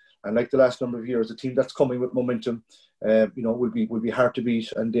A. And like the last number of years, a team that's coming with momentum, will be hard to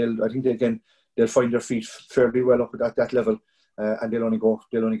beat, and they'll find their feet fairly well up at that level, and they'll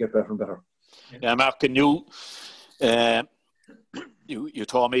only get better and better. Yeah, Mark, you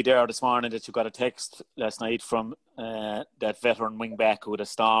told me there this morning that you got a text last night from that veteran wing back who had a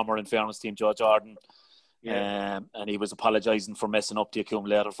stormer, in fairness to him, Joe Jordan. Yeah. And he was apologising for messing up the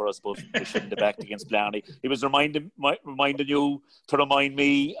accumulator for us, but we shouldn't have backed against Blarney. He was reminding you to remind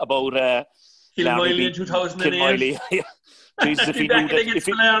me about Kilmiley in 2008. Jesus, if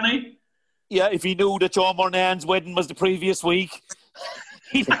he knew that Joe Murnan's wedding was the previous week,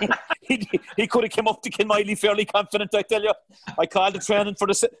 he could have come up to Kilmiley fairly confident, I tell you. I called the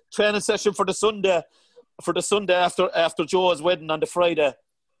training session for the Sunday after Joe's wedding on the Friday,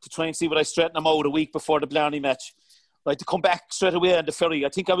 to try and see what I straighten them out a week before the Blarney match. Right, to come back straight away on the ferry. I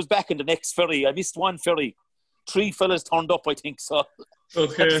think I was back in the next ferry. I missed one ferry. 3 fellas turned up, I think, so.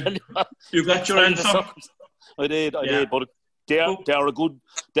 Okay. You got your answer. I did. But they are a good.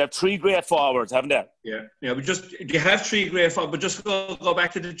 They have 3 great forwards, haven't they? Yeah. But you have 3 great forwards. But just go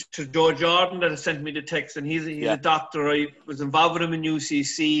back to Joe Jordan that has sent me the text, and he's a doctor. I was involved with him in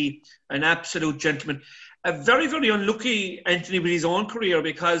UCC, an absolute gentleman. A very, very unlucky Anthony with his own career,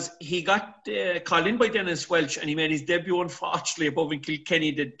 because he got called in by Dennis Welch, and he made his debut, unfortunately, above in Kilkenny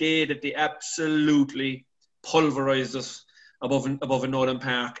the day that they absolutely pulverised us above in Nolan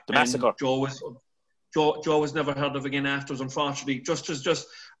Park. The massacre. Joe was never heard of again afterwards, unfortunately. Just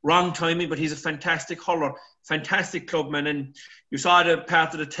wrong timing, but he's a fantastic hurler, fantastic clubman. And you saw the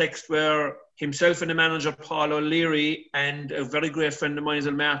part of the text where himself and the manager, Paul O'Leary, and a very great friend of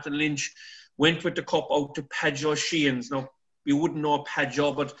mine, Martin Lynch, went with the cup out to Padjo Sheehan's. Now, you wouldn't know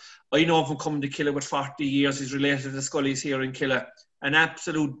Padjo, but I know him from coming to Killa with 40 years. He's related to the Scullies here in Killa. An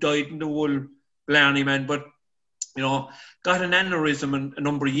absolute dyed-in-the-wool Blarney man, but, you know, got an aneurysm a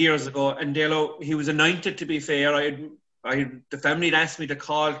number of years ago, and he was anointed, to be fair. The family had asked me to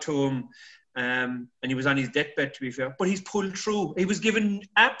call to him, and he was on his deathbed, to be fair. But he's pulled through. He was given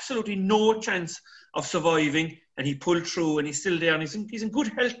absolutely no chance of surviving, and he pulled through, and he's still there, and he's in good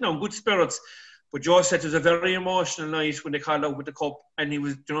health now, good spirits. But Joe said it was a very emotional night when they called out with the cup, and he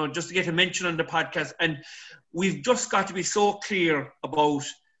was, you know, just to get a mention on the podcast. And we've just got to be so clear about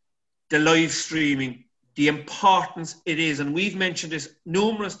the live streaming, the importance it is. And we've mentioned this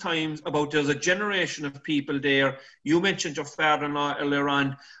numerous times about there's a generation of people there. You mentioned your father-in-law earlier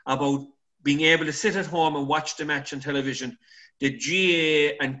on about being able to sit at home and watch the match on television. The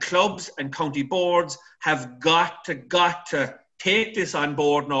GA and clubs and county boards have got to take this on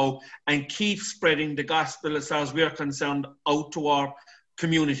board now and keep spreading the gospel, as far as we're concerned, out to our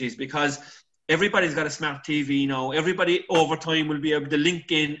communities, because everybody's got a smart TV now. Everybody over time will be able to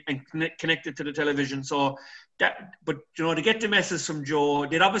link in and connect it to the television. So but you know, to get the message from Joe,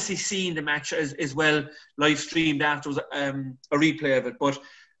 they'd obviously seen the match as well, live streamed afterwards, a replay of it. But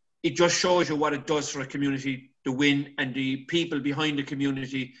it just shows you what it does for a community to win, and the people behind the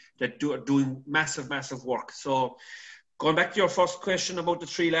community that are doing massive, massive work. So going back to your first question about the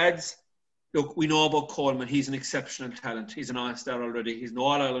 3 lads, look, we know about Coleman. He's an exceptional talent. He's an all-star already. He's an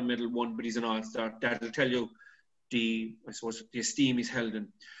All-Ireland medal one, but he's an all-star. That'll tell you the esteem he's held in.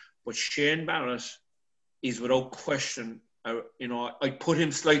 But Shane Barrett is without question, you know, I'd put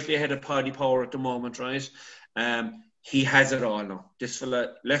him slightly ahead of Paddy Power at the moment, right? He has it all now. This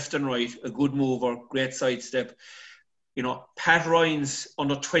fella, left and right, a good mover, great sidestep. You know, Pat Ryan's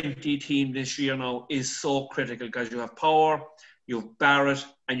under 20 team this year now is so critical, because you have Power, you have Barrett,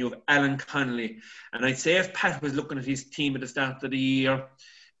 and you have Alan Connolly. And I'd say if Pat was looking at his team at the start of the year,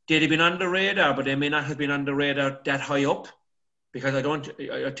 they'd have been on the radar, but they may not have been on the radar that high up, because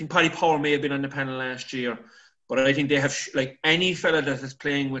I think Paddy Power may have been on the panel last year, but I think they have, like any fella that is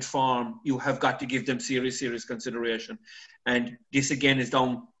playing with form, you have got to give them serious consideration. And this again is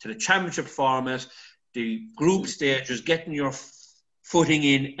down to the championship format, the group stages, getting your footing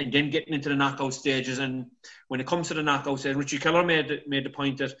in, and then getting into the knockout stages. And when it comes to the knockout stage, Richie Keller made the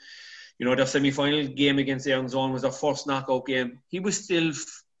point that, you know, their semi-final game against Ayrton Zone was their first knockout game. He'd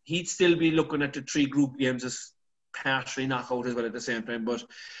still be looking at the 3 group games as partially knockout as well at the same time. But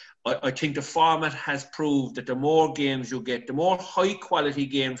I think the format has proved that the more games you get, the more high-quality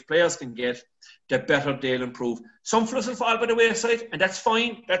games players can get, the better they'll improve. Some fellas will fall by the wayside, and that's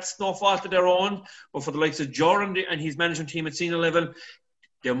fine. That's no fault of their own. But for the likes of Joran and his management team at senior level,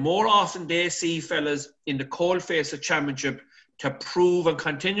 the more often they see fellas in the cold face of championship to prove and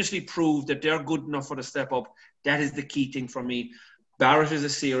continuously prove that they're good enough for the step up, that is the key thing for me. Barrett is a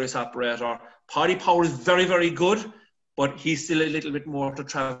serious operator. Paddy Power is very, very good, but he's still a little bit more to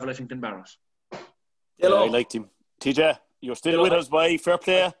travel, I think, than Barrett. Yeah, I liked him. TJ, you're still with us, boy. Fair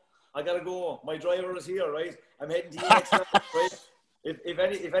play. I gotta go. My driver is here, right? I'm heading to Yates, right?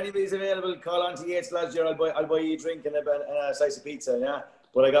 If anybody's available, call on to Yates Lodge here. I'll buy you a drink and a slice of pizza, yeah.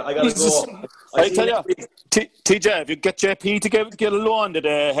 But I gotta go. I tell you, TJ, if you get JP to get a loan to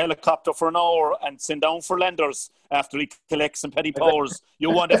the helicopter for an hour and send down for Landers after he collects some petty powers, you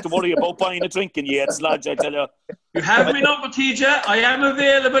won't have to worry about buying a drink in Yates Lodge, I tell you. You have me number, TJ. I am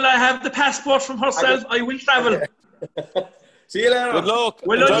available. I have the passport from herself. I will travel. See you later. Good luck.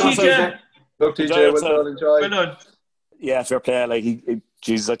 Well done, TJ. Look, TJ, well done. Enjoy. Well done. Yeah, fair play. Like,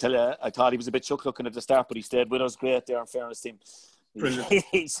 Jesus, I tell you, I thought he was a bit shook looking at the start, but he stayed with us great there, in fairness to him. Brilliant.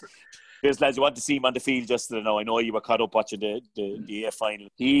 Here's lads, you want to see him on the field yesterday now. I know you were caught up watching the A final.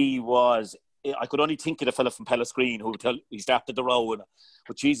 He was, I could only think of the fella from Pellisgreen he started the row.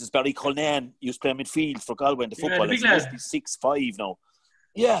 But Jesus, Barry Cullinan used to play midfield for Galway in the football. He must be 6'5" now.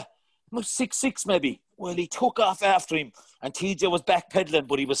 Yeah, 6'6" maybe. Well, he took off after him, and TJ was backpedaling,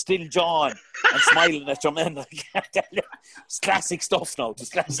 but he was still jawing and smiling at your men. It's classic stuff now.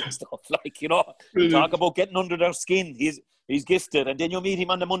 Just classic stuff. Talk about getting under their skin. He's gifted, and then you meet him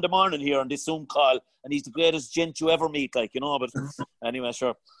on the Monday morning here on this Zoom call, and he's the greatest gent you ever meet. But anyway,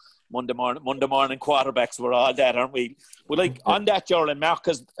 sure. Monday morning quarterbacks were all that, aren't we? But on that, Gerald, Mark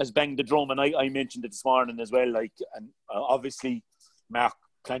has banged the drum, and I mentioned it this morning as well. And obviously, Mark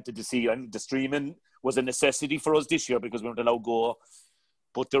planted the seed, and the streaming was a necessity for us this year because we weren't allowed to go.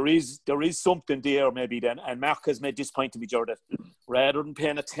 But there is something there maybe then. And Mark has made this point to me, Gerald, that rather than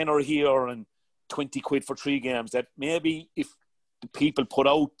paying a tenner here and 20 quid for 3 games, that maybe if the people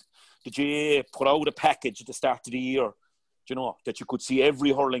the GAA put out a package at the start of the year, that you could see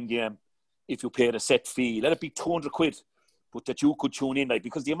every hurling game if you paid a set fee. Let it be 200 quid, but that you could tune in.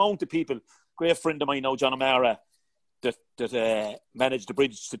 Because the amount of people, great friend of mine now, John O'Mara, that managed the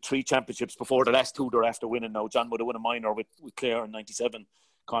Bridge to 3 championships before the last 2 they're after winning now. John would have won a minor with Clare in 97,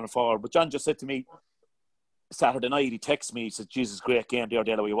 Conor Ford. But John just said to me Saturday night, he texted me, he said, Jesus, great game there,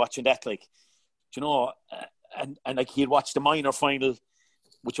 Dale. Were you watching that? And he'd watched the minor final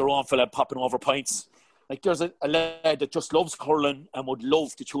with your own fella popping over pints. There's a lad that just loves hurling and would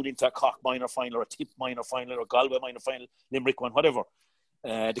love to tune into a Cork minor final or a Tip minor final or a Galway minor final, Limerick one, whatever.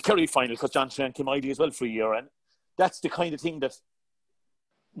 The Kerry final, because John Shane came ID as well for a year. And that's the kind of thing that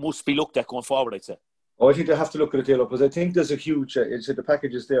must be looked at going forward, I'd say. Oh, I think they have to look at it, Dale, because I think there's a huge, the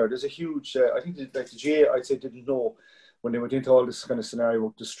package is there. There's a huge, I think the GA, I'd say, didn't know when they went into all this kind of scenario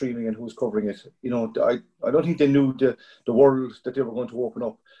with the streaming and who's covering it. I don't think they knew the world that they were going to open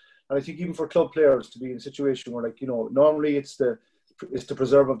up. And I think even for club players to be in a situation where, normally it's the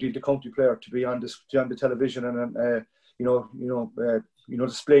preserve of the county player to be on the television and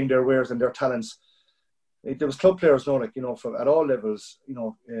displaying their wares and their talents. There was club players now, from at all levels,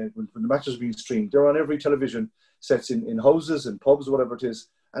 when the matches were being streamed, they're on every television sets in houses and pubs, whatever it is,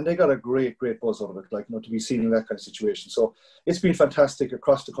 and they got a great buzz out of it, to be seen in that kind of situation. So it's been fantastic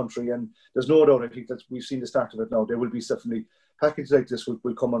across the country, and there's no doubt, I think, that we've seen the start of it now. There will be definitely packages like this will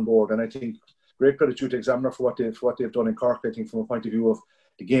come on board, and I think great credit to Examiner for what they've done in Cork. I think from a point of view of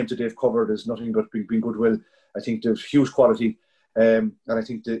the games that they've covered is nothing but being goodwill. I think there's huge quality. And I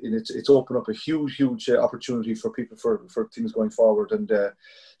think it's opened up a huge opportunity for people for things going forward. And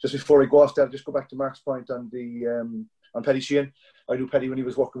just before I go off that, I'll just go back to Mark's point on Paddy Sheehan. I knew Paddy when he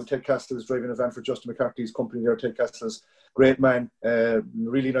was working with Ted Castells, driving a van for Justin McCarthy's company there. Ted Castells, great man,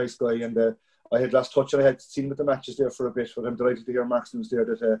 really nice guy. And I had lost touch, and I had seen him at the matches there for a bit. But I'm delighted to hear Mark's news there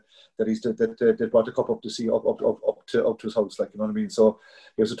that they brought the cup up to see up to his house, you know what I mean. So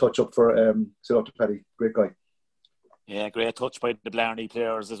he was a touch up for set up to Paddy, great guy. Yeah, great touch by the Blarney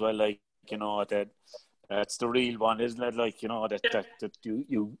players as well. That's the real one, isn't it? That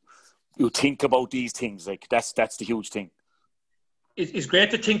you think about these things. That's the huge thing. It's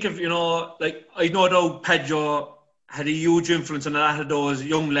great to think of, I know though Pedro had a huge influence on a lot of those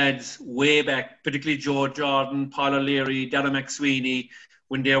young lads way back, particularly Joe Jordan, Paul O'Leary, Darren McSweeney,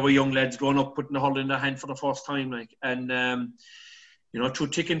 when they were young lads growing up, putting the hurl in their hand for the first time. Through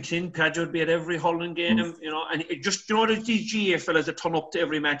thick and thin, Pedro would be at every hurling game, and it just, there's these GA fellas that turn up to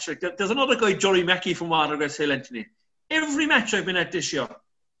every match. There's another guy, Jory Mackey from Watergrass Hill, Anthony. Every match I've been at this year,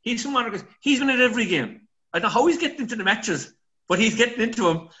 he's from Watergrass. He's been at every game. I don't know how he's getting into the matches, but he's getting into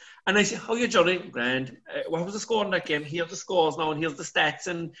them. And I say, how are you, Johnny? Grand. What was the score in that game? Here's the scores now, and here's the stats,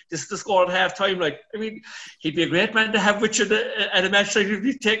 and this is the score at half time. He'd be a great man to have with you at a match. He'd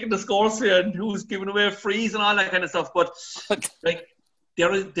be taking the scores for you, and who's giving away frees and all that kind of stuff. But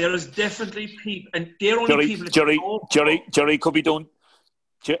there is definitely people, and they're only people. Jerry could be doing.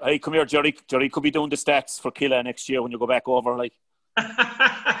 Hey, come here, Jerry. Jerry could be doing the stats for Killa next year when you go back over.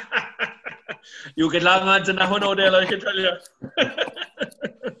 You get long odds in that one, O'Dale, I can tell you.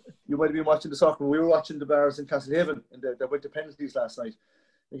 You might have been watching the soccer. We were watching the Bars in Castlehaven, and they went to penalties last night.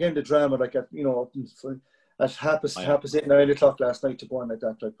 Again, the drama, at 9 o'clock last night to go on like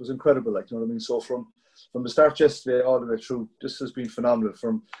that, it was incredible. You know what I mean? So from the start yesterday all the way through, this has been phenomenal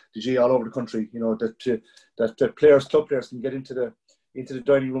from the G all over the country. That players, club players, can get into the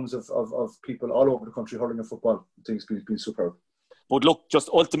dining rooms of people all over the country hurling a football. I think it's been superb. But look, just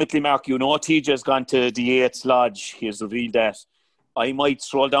ultimately, Mark, TJ has gone to the Yates Lodge. He has revealed that. I might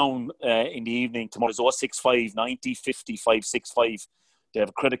stroll down in the evening. Tomorrow's 065 90 50 565. They have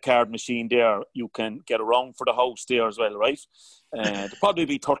a credit card machine there. You can get around for the house there as well, right? There'll probably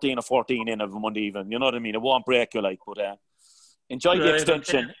be 13 or 14 in of a Monday evening. You know what I mean? It won't break you, but enjoy the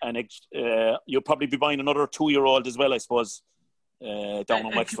extension. And you'll probably be buying another 2-year-old as well, I suppose, down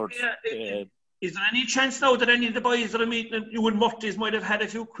in Wexford. Is there any chance now that any of the boys that are meeting you and Murtys might have had a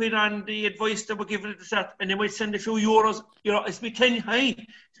few quid on the advice that were given at the start, and they might send a few euros? You know, it's my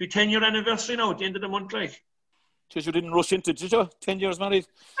 10-year anniversary now at the end of the month, like. Just you didn't rush into it, did you? 10 years married.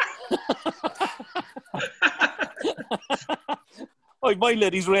 Oh, my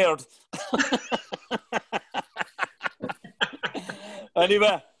lady's reared.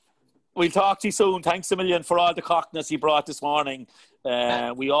 Anyway, we'll talk to you soon. Thanks a million for all the cockness you brought this morning.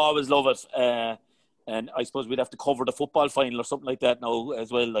 We always love it. And I suppose we'd have to cover the football final or something like that now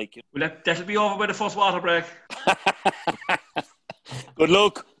as well. Like, that'll be over by the first water break. Good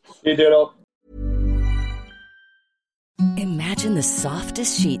luck. You do it. Imagine the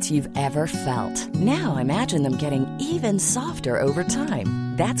softest sheets you've ever felt. Now imagine them getting even softer over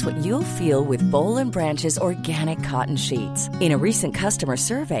time. That's what you'll feel with Boll & Branch's organic cotton sheets. In a recent customer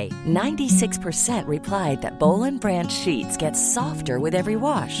survey, 96% replied that Boll & Branch sheets get softer with every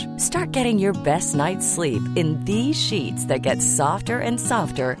wash. Start getting your best night's sleep in these sheets that get softer and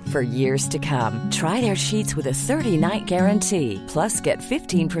softer for years to come. Try their sheets with a 30-night guarantee. Plus, get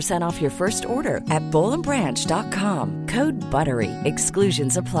 15% off your first order at bollandbranch.com. Code BUTTERY.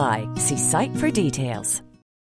 Exclusions apply. See site for details.